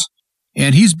broadcasters,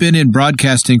 and he's been in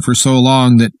broadcasting for so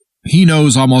long that he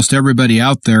knows almost everybody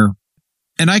out there.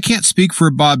 And I can't speak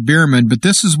for Bob Bierman, but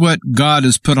this is what God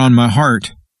has put on my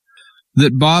heart,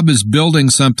 that Bob is building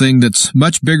something that's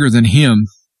much bigger than him.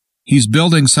 He's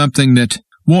building something that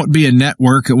won't be a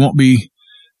network. It won't be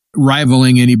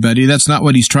rivaling anybody. That's not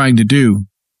what he's trying to do.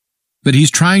 But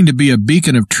he's trying to be a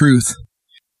beacon of truth.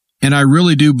 And I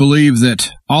really do believe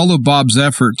that all of Bob's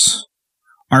efforts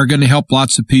are going to help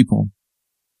lots of people.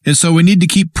 And so we need to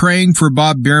keep praying for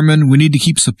Bob Bierman. We need to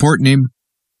keep supporting him.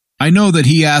 I know that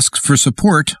he asks for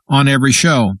support on every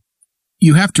show.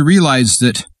 You have to realize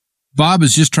that Bob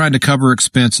is just trying to cover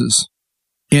expenses,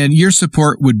 and your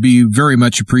support would be very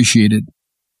much appreciated.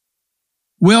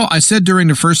 Well, I said during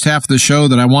the first half of the show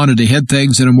that I wanted to head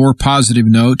things in a more positive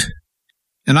note,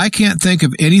 and I can't think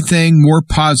of anything more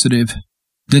positive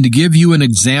than to give you an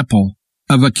example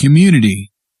of a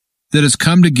community that has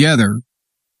come together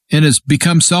and has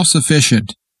become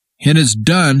self-sufficient and has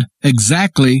done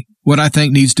exactly what I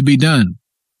think needs to be done.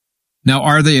 Now,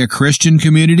 are they a Christian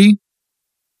community?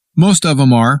 Most of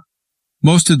them are.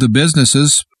 Most of the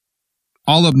businesses,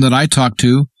 all of them that I talked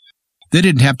to, they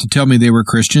didn't have to tell me they were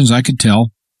Christians. I could tell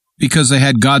because they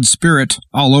had God's Spirit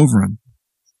all over them.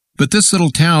 But this little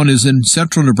town is in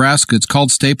central Nebraska. It's called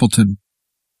Stapleton.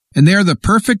 And they are the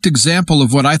perfect example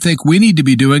of what I think we need to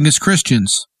be doing as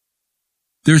Christians.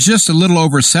 There's just a little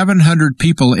over 700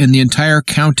 people in the entire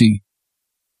county.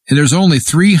 And there's only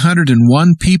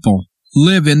 301 people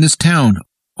live in this town.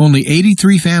 Only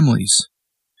 83 families.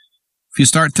 If you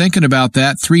start thinking about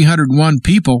that, 301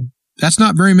 people, that's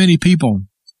not very many people.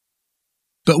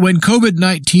 But when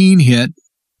COVID-19 hit,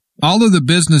 all of the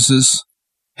businesses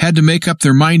had to make up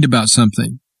their mind about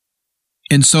something.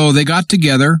 And so they got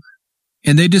together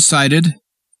and they decided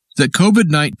that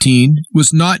COVID-19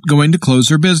 was not going to close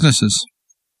their businesses.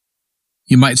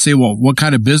 You might say, well, what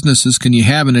kind of businesses can you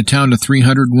have in a town of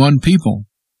 301 people?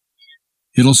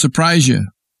 It'll surprise you.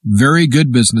 Very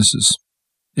good businesses.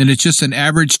 And it's just an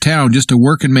average town, just a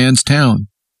working man's town.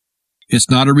 It's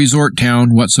not a resort town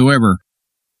whatsoever.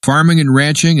 Farming and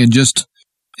ranching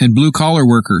and blue-collar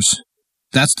workers.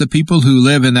 That's the people who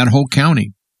live in that whole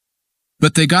county.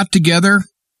 But they got together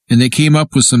and they came up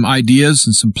with some ideas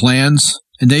and some plans,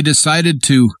 and they decided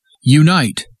to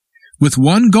unite with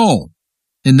one goal.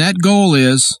 And that goal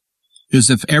is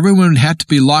if everyone had to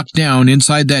be locked down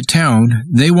inside that town,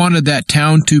 they wanted that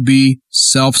town to be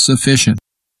self-sufficient.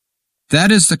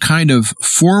 That is the kind of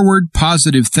forward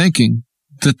positive thinking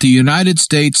that the United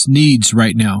States needs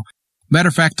right now. Matter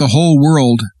of fact, the whole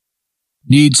world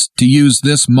needs to use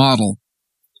this model.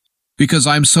 Because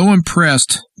I'm so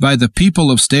impressed by the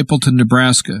people of Stapleton,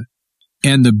 Nebraska,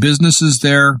 and the businesses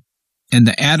there, and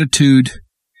the attitude,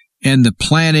 and the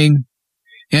planning,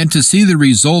 and to see the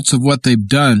results of what they've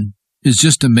done is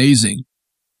just amazing.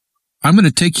 I'm going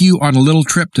to take you on a little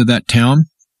trip to that town,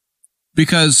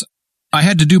 because I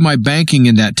had to do my banking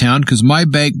in that town because my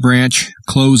bank branch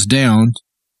closed down,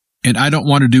 and I don't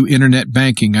want to do internet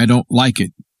banking. I don't like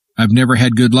it. I've never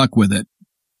had good luck with it.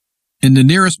 And the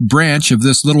nearest branch of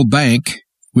this little bank,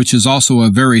 which is also a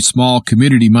very small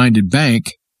community-minded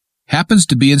bank, happens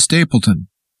to be in Stapleton.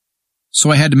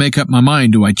 So I had to make up my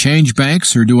mind. Do I change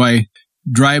banks or do I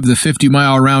drive the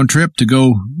 50-mile round trip to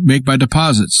go make my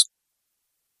deposits?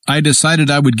 I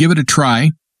decided I would give it a try,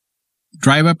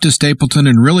 drive up to Stapleton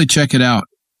and really check it out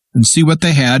and see what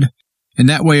they had. And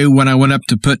that way, when I went up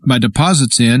to put my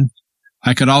deposits in,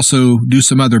 I could also do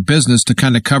some other business to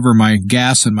kind of cover my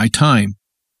gas and my time.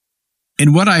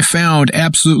 And what I found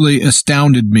absolutely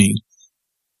astounded me.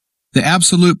 the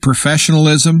absolute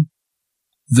professionalism,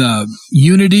 the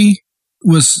unity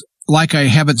was like I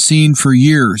haven't seen for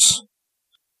years.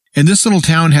 And this little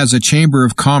town has a chamber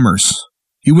of commerce.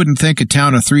 You wouldn't think a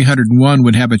town of 301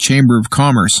 would have a chamber of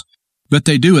commerce, but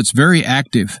they do. It's very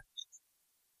active.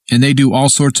 And they do all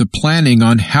sorts of planning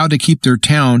on how to keep their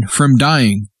town from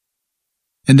dying.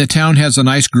 And the town has a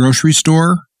nice grocery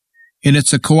store, and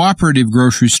it's a cooperative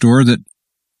grocery store that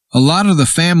a lot of the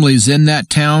families in that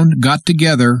town got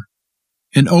together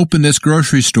and opened this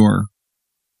grocery store.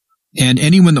 And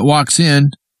anyone that walks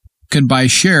in can buy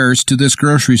shares to this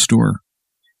grocery store.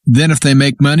 Then if they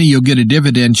make money, you'll get a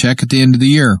dividend check at the end of the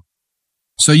year.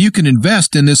 So you can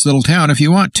invest in this little town if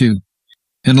you want to.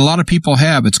 And a lot of people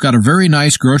have. It's got a very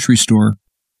nice grocery store.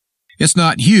 It's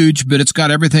not huge, but it's got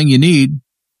everything you need.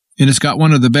 And it's got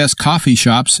one of the best coffee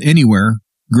shops anywhere.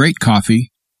 Great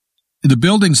coffee. The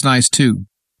building's nice too.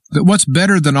 But what's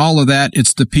better than all of that,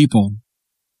 it's the people.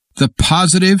 The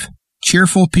positive,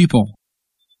 cheerful people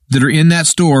that are in that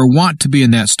store want to be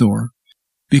in that store,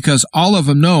 because all of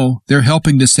them know they're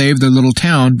helping to save their little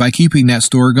town by keeping that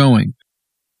store going.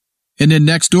 And then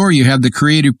next door you have the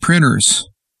creative printers,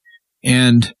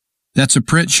 and that's a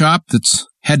print shop that's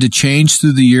had to change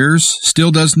through the years,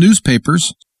 still does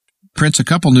newspapers, prints a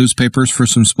couple newspapers for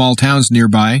some small towns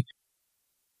nearby,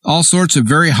 all sorts of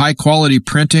very high quality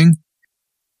printing,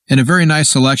 and a very nice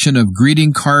selection of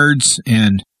greeting cards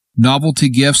and novelty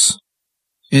gifts.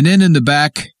 And then in the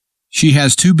back, she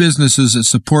has two businesses that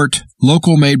support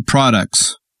local-made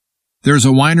products. There's a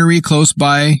winery close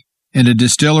by and a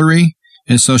distillery,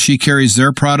 and so she carries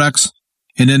their products.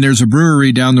 And then there's a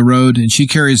brewery down the road, and she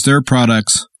carries their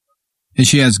products. And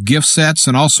she has gift sets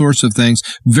and all sorts of things.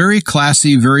 Very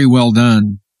classy, very well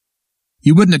done.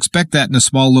 You wouldn't expect that in a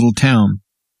small little town.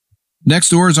 Next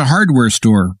door is a hardware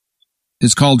store.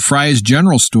 It's called Fry's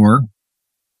General Store.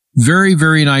 Very,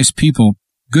 very nice people.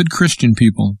 Good Christian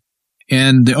people.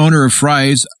 And the owner of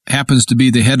Fry's happens to be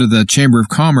the head of the Chamber of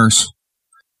Commerce.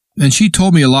 And she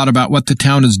told me a lot about what the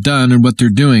town has done and what they're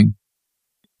doing.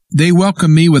 They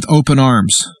welcome me with open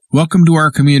arms. Welcome to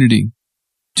our community.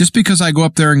 Just because I go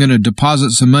up there and going to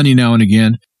deposit some money now and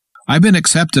again, I've been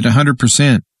accepted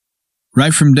 100%.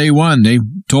 Right from day one, they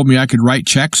told me I could write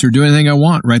checks or do anything I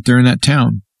want right there in that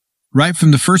town. Right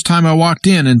from the first time I walked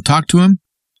in and talked to them,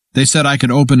 they said I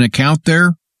could open an account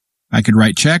there. I could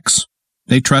write checks.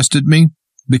 They trusted me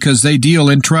because they deal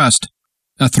in trust.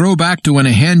 A throwback to when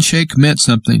a handshake meant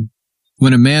something,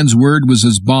 when a man's word was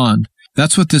his bond.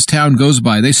 That's what this town goes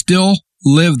by. They still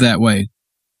live that way.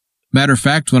 Matter of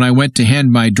fact, when I went to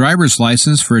hand my driver's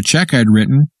license for a check I'd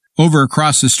written, over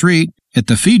across the street at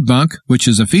the feed bunk, which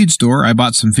is a feed store, I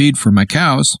bought some feed for my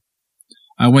cows.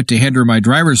 I went to hand her my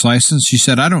driver's license. She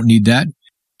said, "I don't need that."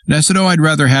 And I said, "Oh, I'd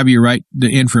rather have you write the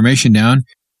information down."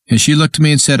 And she looked at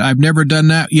me and said, "I've never done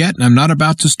that yet, and I'm not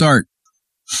about to start."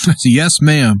 I said, "Yes,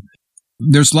 ma'am."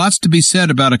 There's lots to be said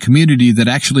about a community that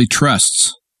actually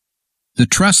trusts. The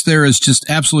trust there is just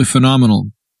absolutely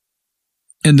phenomenal.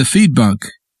 And the feed bunk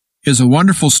is a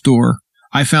wonderful store.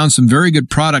 I found some very good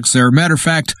products there. Matter of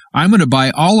fact, I'm going to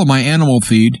buy all of my animal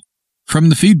feed from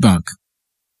the feed bunk.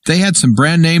 They had some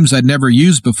brand names I'd never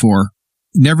used before,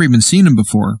 never even seen them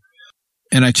before.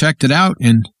 And I checked it out,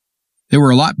 and they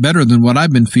were a lot better than what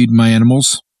I've been feeding my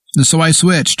animals. And so I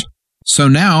switched. So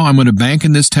now I'm going to bank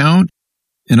in this town,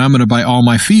 and I'm going to buy all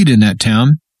my feed in that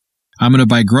town. I'm going to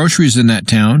buy groceries in that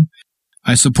town.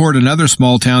 I support another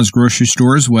small town's grocery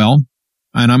store as well.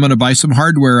 And I'm going to buy some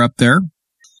hardware up there.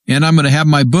 And I'm going to have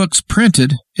my books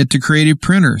printed at the creative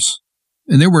printers.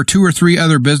 And there were 2 or 3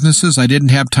 other businesses I didn't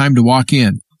have time to walk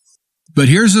in. But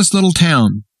here's this little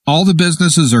town. All the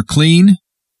businesses are clean.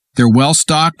 They're well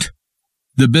stocked.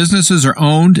 The businesses are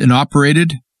owned and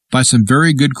operated by some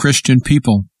very good Christian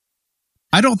people.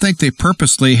 I don't think they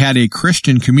purposely had a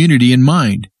Christian community in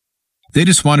mind. They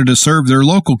just wanted to serve their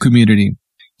local community.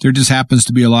 There just happens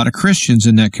to be a lot of Christians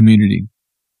in that community.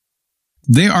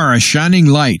 They are a shining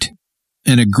light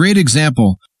and a great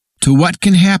example to what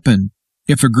can happen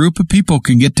if a group of people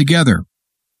can get together.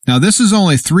 Now, this is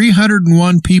only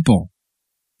 301 people.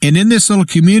 And in this little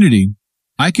community,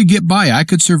 I could get by. I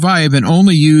could survive and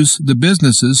only use the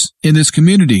businesses in this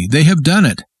community. They have done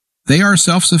it. They are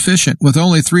self-sufficient with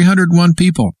only 301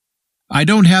 people. I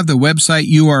don't have the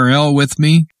website URL with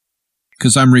me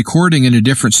because I'm recording in a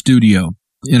different studio,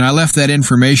 and I left that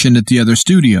information at the other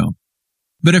studio.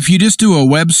 But if you just do a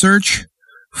web search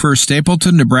for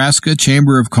Stapleton, Nebraska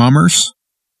Chamber of Commerce,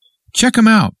 check them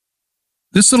out.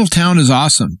 This little town is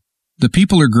awesome. The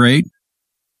people are great.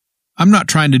 I'm not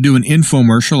trying to do an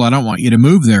infomercial. I don't want you to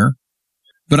move there.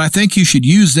 But I think you should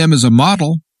use them as a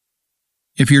model.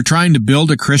 If you're trying to build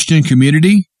a Christian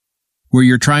community, where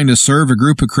you're trying to serve a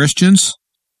group of Christians,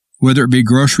 whether it be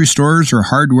grocery stores or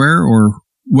hardware or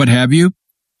what have you.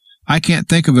 I can't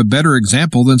think of a better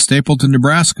example than Stapleton,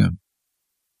 Nebraska.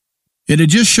 And it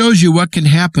just shows you what can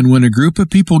happen when a group of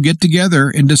people get together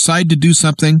and decide to do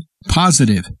something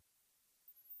positive.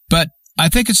 But I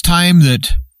think it's time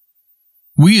that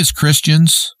we as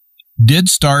Christians did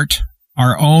start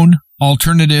our own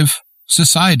alternative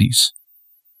societies.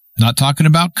 I'm not talking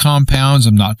about compounds.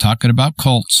 I'm not talking about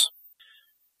cults.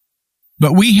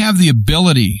 But we have the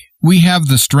ability, we have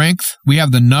the strength, we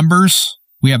have the numbers,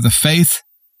 we have the faith,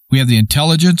 we have the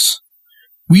intelligence.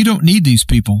 We don't need these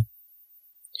people.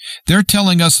 They're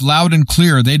telling us loud and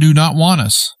clear they do not want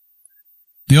us.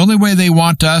 The only way they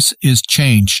want us is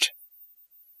changed.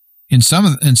 In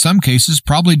some cases,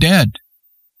 probably dead.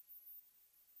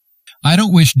 I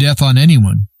don't wish death on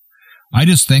anyone. I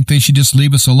just think they should just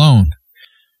leave us alone.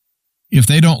 If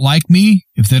they don't like me,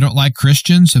 if they don't like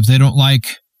Christians, if they don't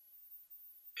like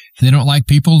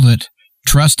people that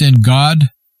trust in God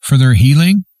for their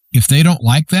healing, if they don't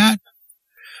like that,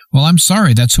 well, I'm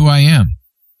sorry, that's who I am.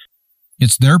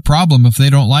 It's their problem if they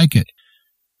don't like it.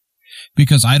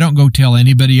 Because I don't go tell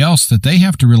anybody else that they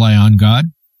have to rely on God.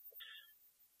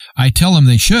 I tell them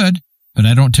they should, but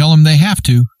I don't tell them they have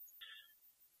to.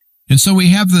 And so we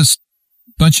have this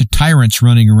bunch of tyrants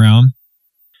running around,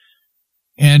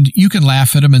 and you can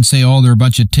laugh at them and say, oh, they're a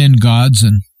bunch of tin gods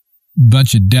and a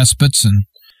bunch of despots and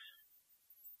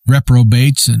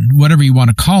reprobates and whatever you want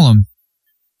to call them.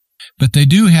 But they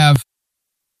do have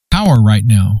power right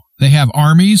now. They have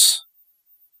armies.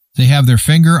 They have their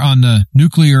finger on the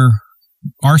nuclear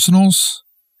arsenals.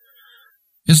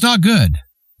 It's not good.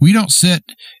 We don't sit,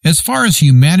 as far as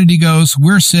humanity goes,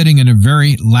 we're sitting in a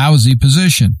very lousy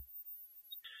position.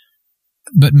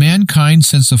 But mankind,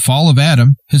 since the fall of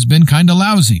Adam, has been kind of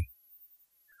lousy.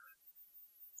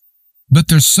 But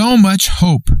there's so much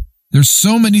hope. There's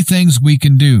so many things we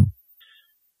can do.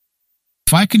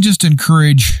 If I can just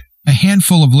encourage a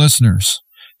handful of listeners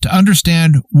to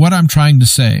understand what I'm trying to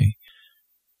say,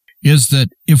 is that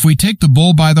if we take the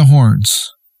bull by the horns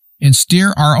and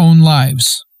steer our own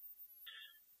lives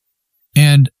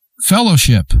and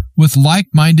fellowship with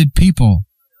like-minded people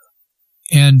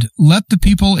and let the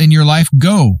people in your life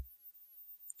go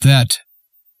that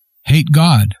hate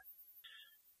God,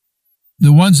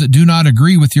 the ones that do not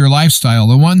agree with your lifestyle,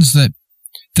 the ones that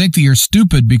think that you're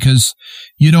stupid because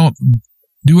you don't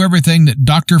do everything that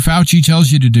Dr. Fauci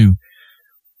tells you to do,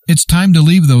 it's time to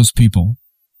leave those people.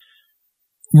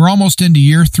 We're almost into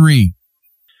year 3,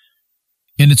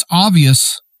 and it's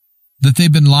obvious that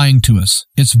they've been lying to us.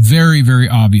 It's very, very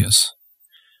obvious.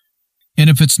 And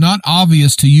if it's not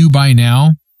obvious to you by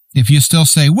now, if you still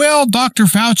say, well, Dr.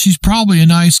 Fauci's probably a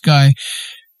nice guy,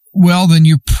 well, then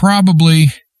you probably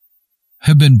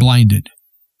have been blinded.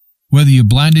 Whether you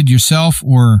blinded yourself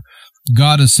or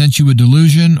God has sent you a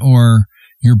delusion or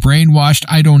you're brainwashed,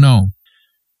 I don't know.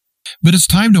 But it's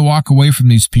time to walk away from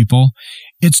these people.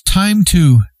 It's time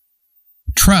to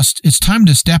trust. It's time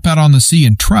to step out on the sea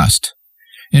and trust.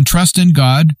 And trust in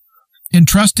God and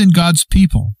trust in God's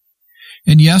people.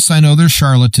 And yes, I know there's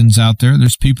charlatans out there.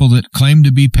 There's people that claim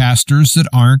to be pastors that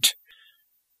aren't.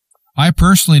 I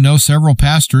personally know several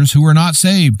pastors who are not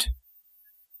saved.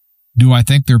 Do I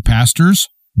think they're pastors?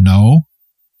 No.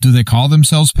 Do they call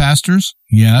themselves pastors?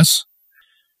 Yes.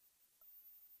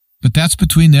 But that's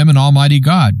between them and Almighty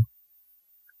God.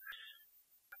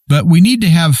 But we need to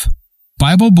have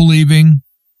Bible-believing,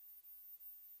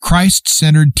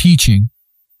 Christ-centered teaching,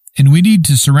 and we need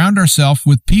to surround ourselves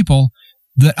with people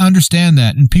that understand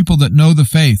that and people that know the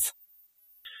faith.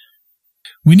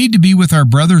 We need to be with our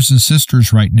brothers and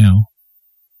sisters right now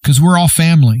because we're all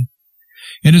family.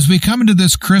 And as we come into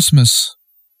this Christmas,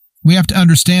 we have to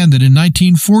understand that in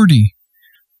 1940,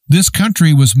 this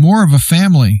country was more of a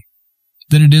family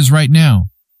than it is right now.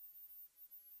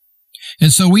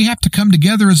 And so we have to come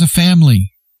together as a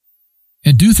family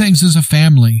and do things as a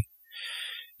family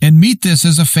and meet this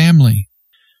as a family.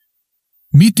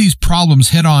 Meet these problems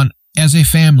head on as a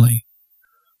family.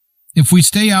 If we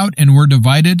stay out and we're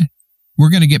divided, we're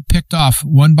going to get picked off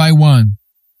one by one.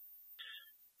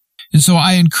 And so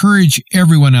I encourage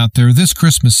everyone out there this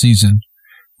Christmas season,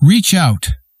 reach out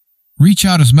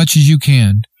as much as you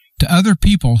can to other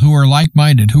people who are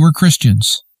like-minded, who are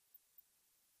Christians.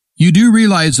 You do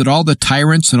realize that all the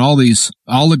tyrants and all these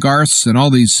oligarchs and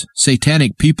all these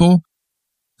satanic people,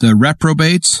 the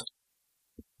reprobates,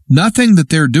 nothing that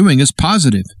they're doing is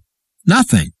positive.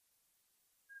 Nothing.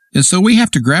 And so we have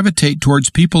to gravitate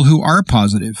towards people who are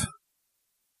positive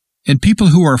and people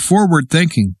who are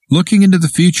forward-thinking, looking into the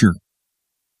future,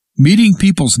 meeting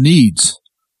people's needs.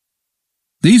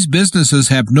 These businesses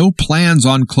have no plans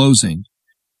on closing.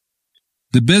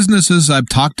 The businesses I've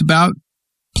talked about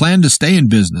plan to stay in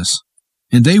business,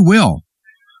 and they will.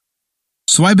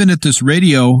 So I've been at this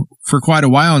radio for quite a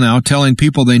while now telling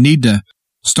people they need to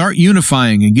start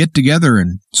unifying and get together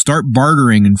and start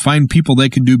bartering and find people they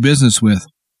can do business with.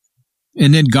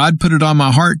 And then God put it on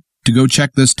my heart to go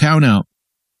check this town out.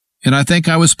 And I think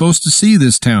I was supposed to see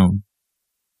this town.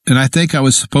 And I think I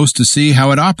was supposed to see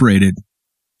how it operated.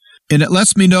 And it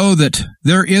lets me know that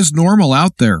there is normal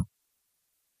out there.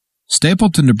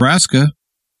 Stapleton, Nebraska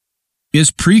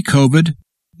is pre-COVID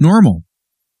normal.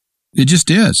 It just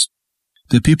is.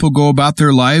 The people go about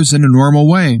their lives in a normal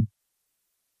way.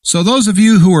 So those of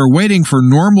you who are waiting for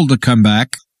normal to come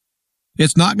back,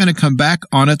 it's not going to come back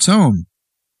on its own.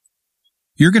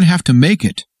 You're going to have to make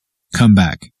it come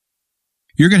back.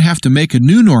 You're going to have to make a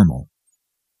new normal,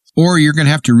 or you're going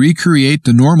to have to recreate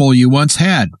the normal you once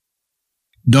had.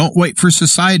 Don't wait for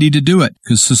society to do it,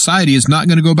 because society is not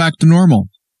going to go back to normal.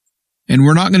 And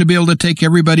we're not going to be able to take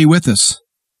everybody with us.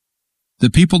 The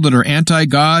people that are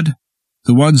anti-God,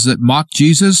 the ones that mock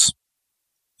Jesus,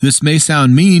 this may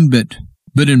sound mean,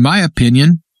 but in my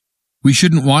opinion, we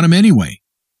shouldn't want them anyway.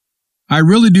 I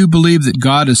really do believe that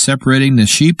God is separating the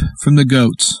sheep from the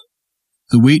goats,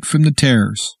 the wheat from the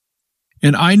tares.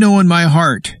 And I know in my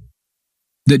heart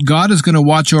that God is going to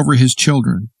watch over His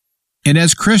children. And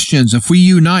as Christians, if we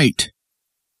unite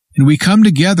and we come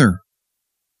together,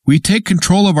 we take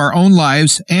control of our own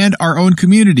lives and our own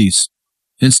communities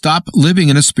and stop living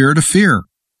in a spirit of fear.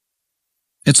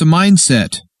 It's a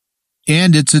mindset,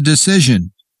 and it's a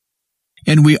decision.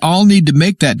 And we all need to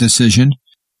make that decision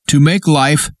to make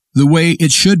life the way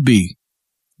it should be,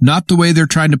 not the way they're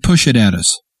trying to push it at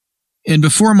us. And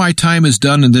before my time is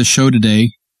done in this show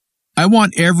today, I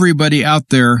want everybody out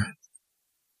there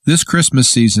this Christmas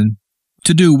season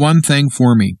to do one thing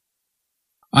for me.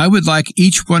 I would like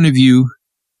each one of you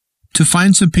to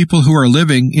find some people who are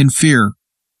living in fear.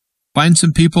 Find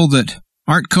some people that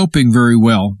aren't coping very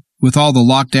well with all the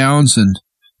lockdowns and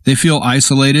they feel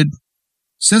isolated.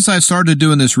 Since I started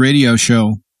doing this radio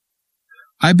show,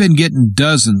 I've been getting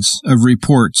dozens of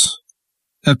reports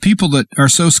of people that are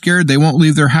so scared they won't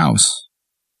leave their house.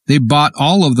 They bought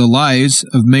all of the lies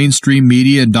of mainstream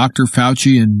media and Dr.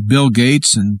 Fauci and Bill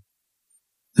Gates and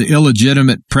the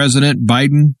illegitimate President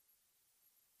Biden.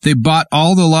 They bought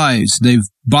all the lies. They've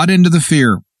bought into the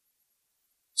fear.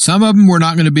 Some of them we're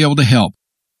not going to be able to help.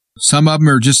 Some of them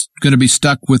are just going to be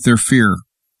stuck with their fear.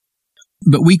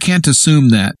 But we can't assume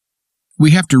that.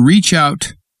 We have to reach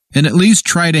out and at least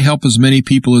try to help as many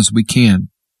people as we can.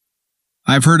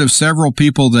 I've heard of several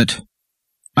people that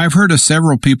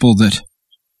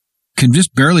can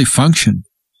just barely function.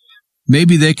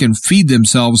 Maybe they can feed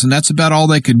themselves and that's about all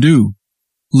they can do.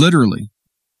 Literally.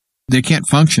 They can't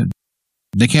function.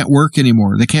 They can't work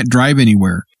anymore. They can't drive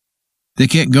anywhere. They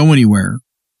can't go anywhere.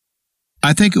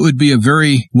 I think it would be a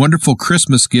very wonderful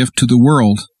Christmas gift to the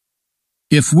world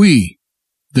if we,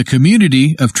 the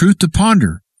community of Truth to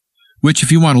Ponder, which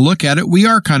if you want to look at it, we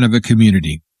are kind of a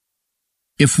community.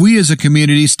 If we as a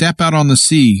community step out on the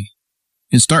sea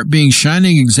and start being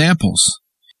shining examples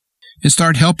and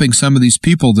start helping some of these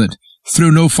people that,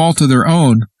 through no fault of their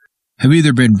own, have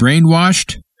either been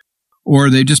brainwashed or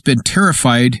they've just been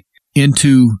terrified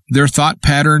into their thought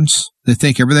patterns. They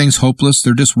think everything's hopeless.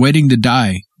 They're just waiting to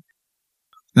die.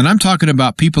 And I'm talking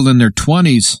about people in their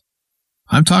 20s.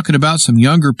 I'm talking about some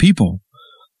younger people.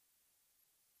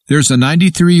 There's a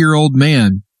 93-year-old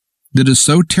man that is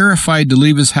so terrified to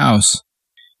leave his house.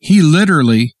 He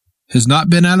literally has not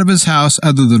been out of his house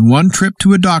other than one trip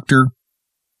to a doctor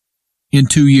in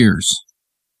 2 years.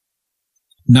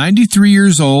 93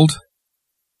 years old,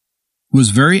 was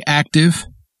very active,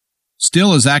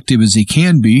 still as active as he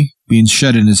can be, being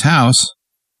shut in his house.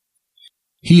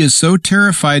 He is so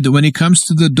terrified that when he comes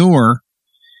to the door,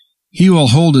 he will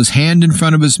hold his hand in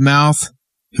front of his mouth.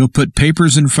 He'll put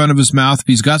papers in front of his mouth. If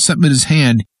he's got something in his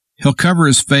hand, he'll cover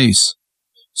his face.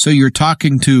 So you're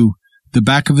talking to the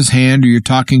back of his hand or you're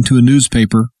talking to a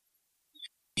newspaper.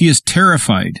 He is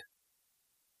terrified.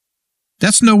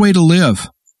 That's no way to live.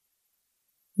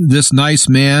 This nice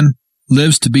man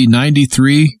lives to be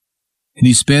 93 and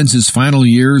he spends his final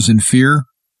years in fear.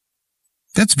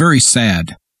 That's very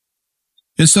sad.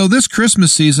 And so this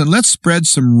Christmas season, let's spread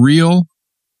some real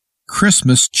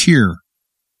Christmas cheer.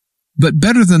 But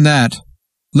better than that,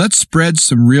 let's spread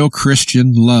some real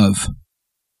Christian love.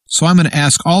 So I'm going to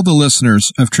ask all the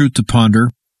listeners of Truth to Ponder,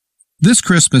 this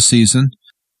Christmas season,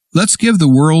 let's give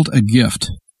the world a gift.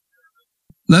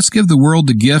 Let's give the world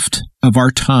the gift of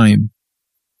our time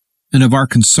and of our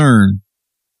concern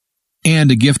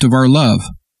and a gift of our love.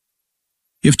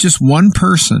 If just one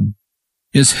person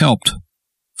is helped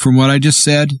from what I just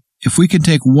said, if we can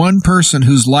take one person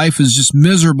whose life is just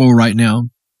miserable right now,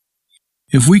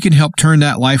 if we can help turn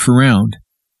that life around,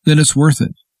 then it's worth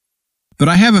it. But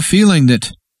I have a feeling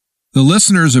that the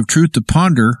listeners of Truth to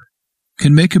Ponder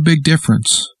can make a big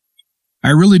difference. I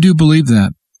really do believe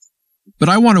that. But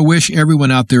I want to wish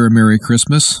everyone out there a Merry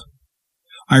Christmas.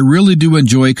 I really do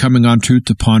enjoy coming on Truth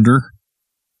to Ponder.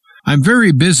 I'm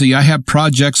very busy. I have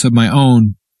projects of my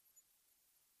own.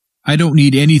 I don't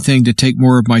need anything to take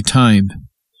more of my time.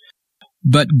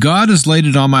 But God has laid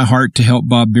it on my heart to help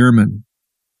Bob Bierman.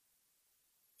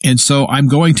 And so I'm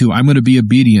going to be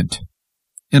obedient.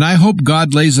 And I hope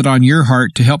God lays it on your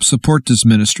heart to help support this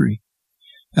ministry.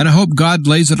 And I hope God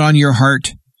lays it on your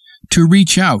heart to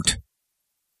reach out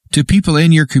to people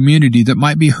in your community that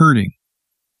might be hurting.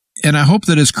 And I hope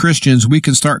that as Christians, we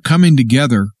can start coming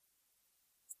together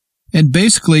and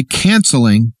basically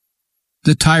canceling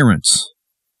the tyrants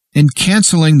and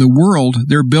canceling the world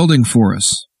they're building for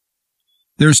us.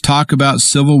 There's talk about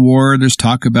civil war. There's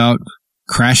talk about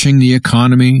crashing the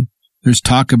economy. There's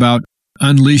talk about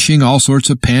unleashing all sorts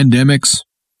of pandemics.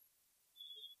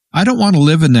 I don't want to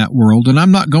live in that world, and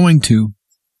I'm not going to.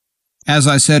 As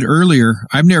I said earlier,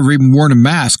 I've never even worn a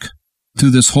mask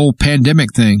through this whole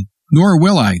pandemic thing, nor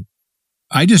will I.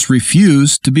 I just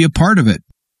refuse to be a part of it.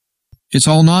 It's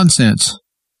all nonsense.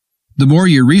 The more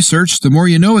you research, the more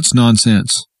you know it's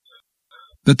nonsense.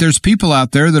 But there's people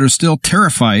out there that are still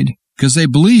terrified because they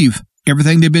believe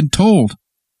everything they've been told.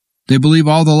 They believe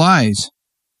all the lies.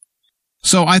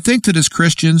 So I think that as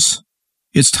Christians,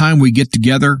 it's time we get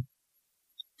together.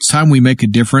 It's time we make a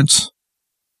difference.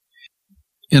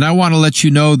 And I want to let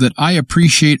you know that I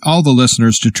appreciate all the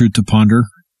listeners to Truth to Ponder.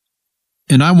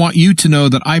 And I want you to know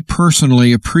that I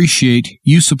personally appreciate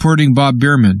you supporting Bob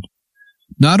Bierman,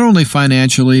 not only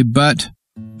financially, but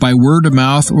by word of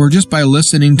mouth or just by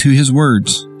listening to his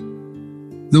words.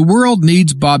 The world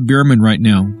needs Bob Bierman right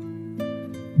now.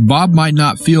 Bob might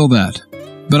not feel that,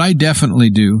 but I definitely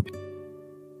do.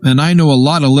 And I know a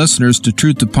lot of listeners to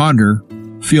Truth to Ponder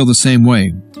feel the same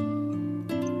way.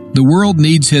 The world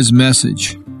needs his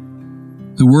message.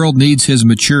 The world needs his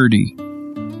maturity.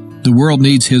 The world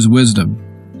needs his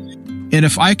wisdom. And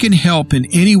if I can help in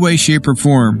any way, shape, or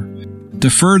form to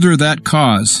further that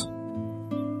cause,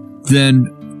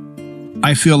 then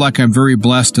I feel like I'm very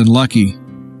blessed and lucky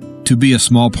to be a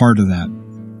small part of that.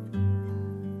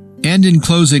 And in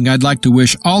closing, I'd like to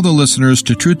wish all the listeners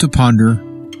to Truth to Ponder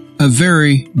a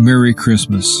very Merry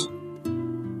Christmas.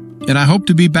 And I hope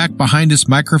to be back behind this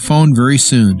microphone very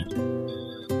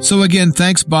soon. So again,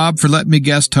 thanks, Bob, for letting me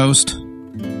guest host.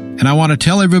 And I want to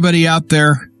tell everybody out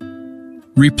there,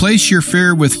 replace your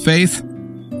fear with faith.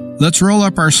 Let's roll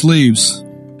up our sleeves.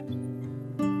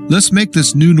 Let's make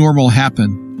this new normal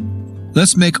happen.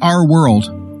 Let's make our world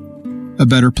a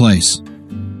better place.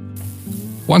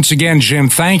 Once again, Jim,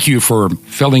 thank you for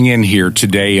filling in here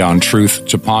today on Truth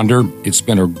to Ponder. It's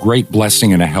been a great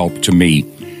blessing and a help to me.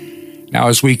 Now,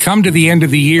 as we come to the end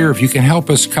of the year, if you can help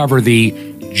us cover the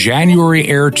January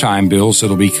airtime bills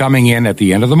that'll be coming in at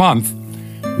the end of the month,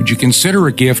 would you consider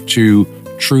a gift to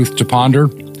Truth to Ponder?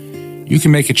 You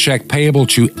can make a check payable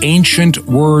to Ancient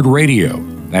Word Radio.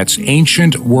 That's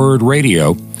Ancient Word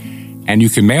Radio. And you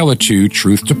can mail it to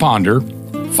Truth to Ponder,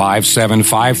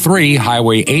 5753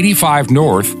 Highway 85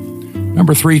 North,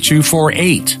 number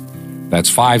 3248. That's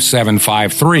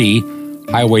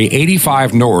 5753 Highway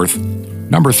 85 North,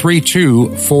 number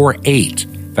 3248.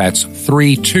 That's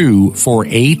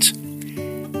 3248.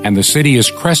 And the city is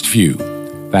Crestview.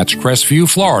 That's Crestview,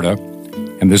 Florida.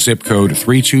 And the zip code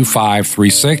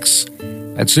 32536.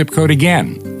 That zip code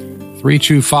again,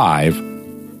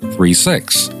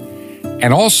 32536.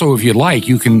 And also, if you'd like,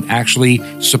 you can actually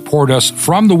support us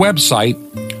from the website,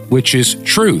 which is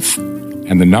truth,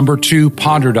 and the number 2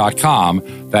 ponder.com.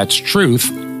 That's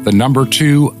truth, the number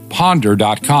 2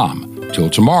 ponder.com. Till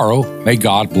tomorrow, may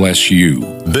God bless you.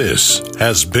 This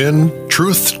has been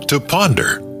Truth to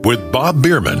Ponder with Bob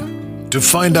Bierman. To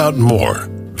find out more,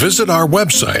 visit our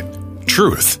website,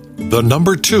 truth, the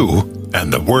number 2,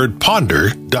 and the word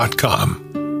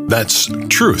ponder.com. That's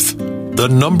truth, the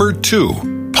number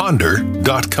 2,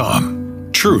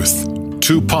 ponder.com. Truth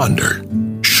to Ponder,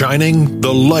 shining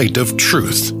the light of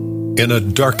truth in a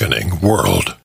darkening world.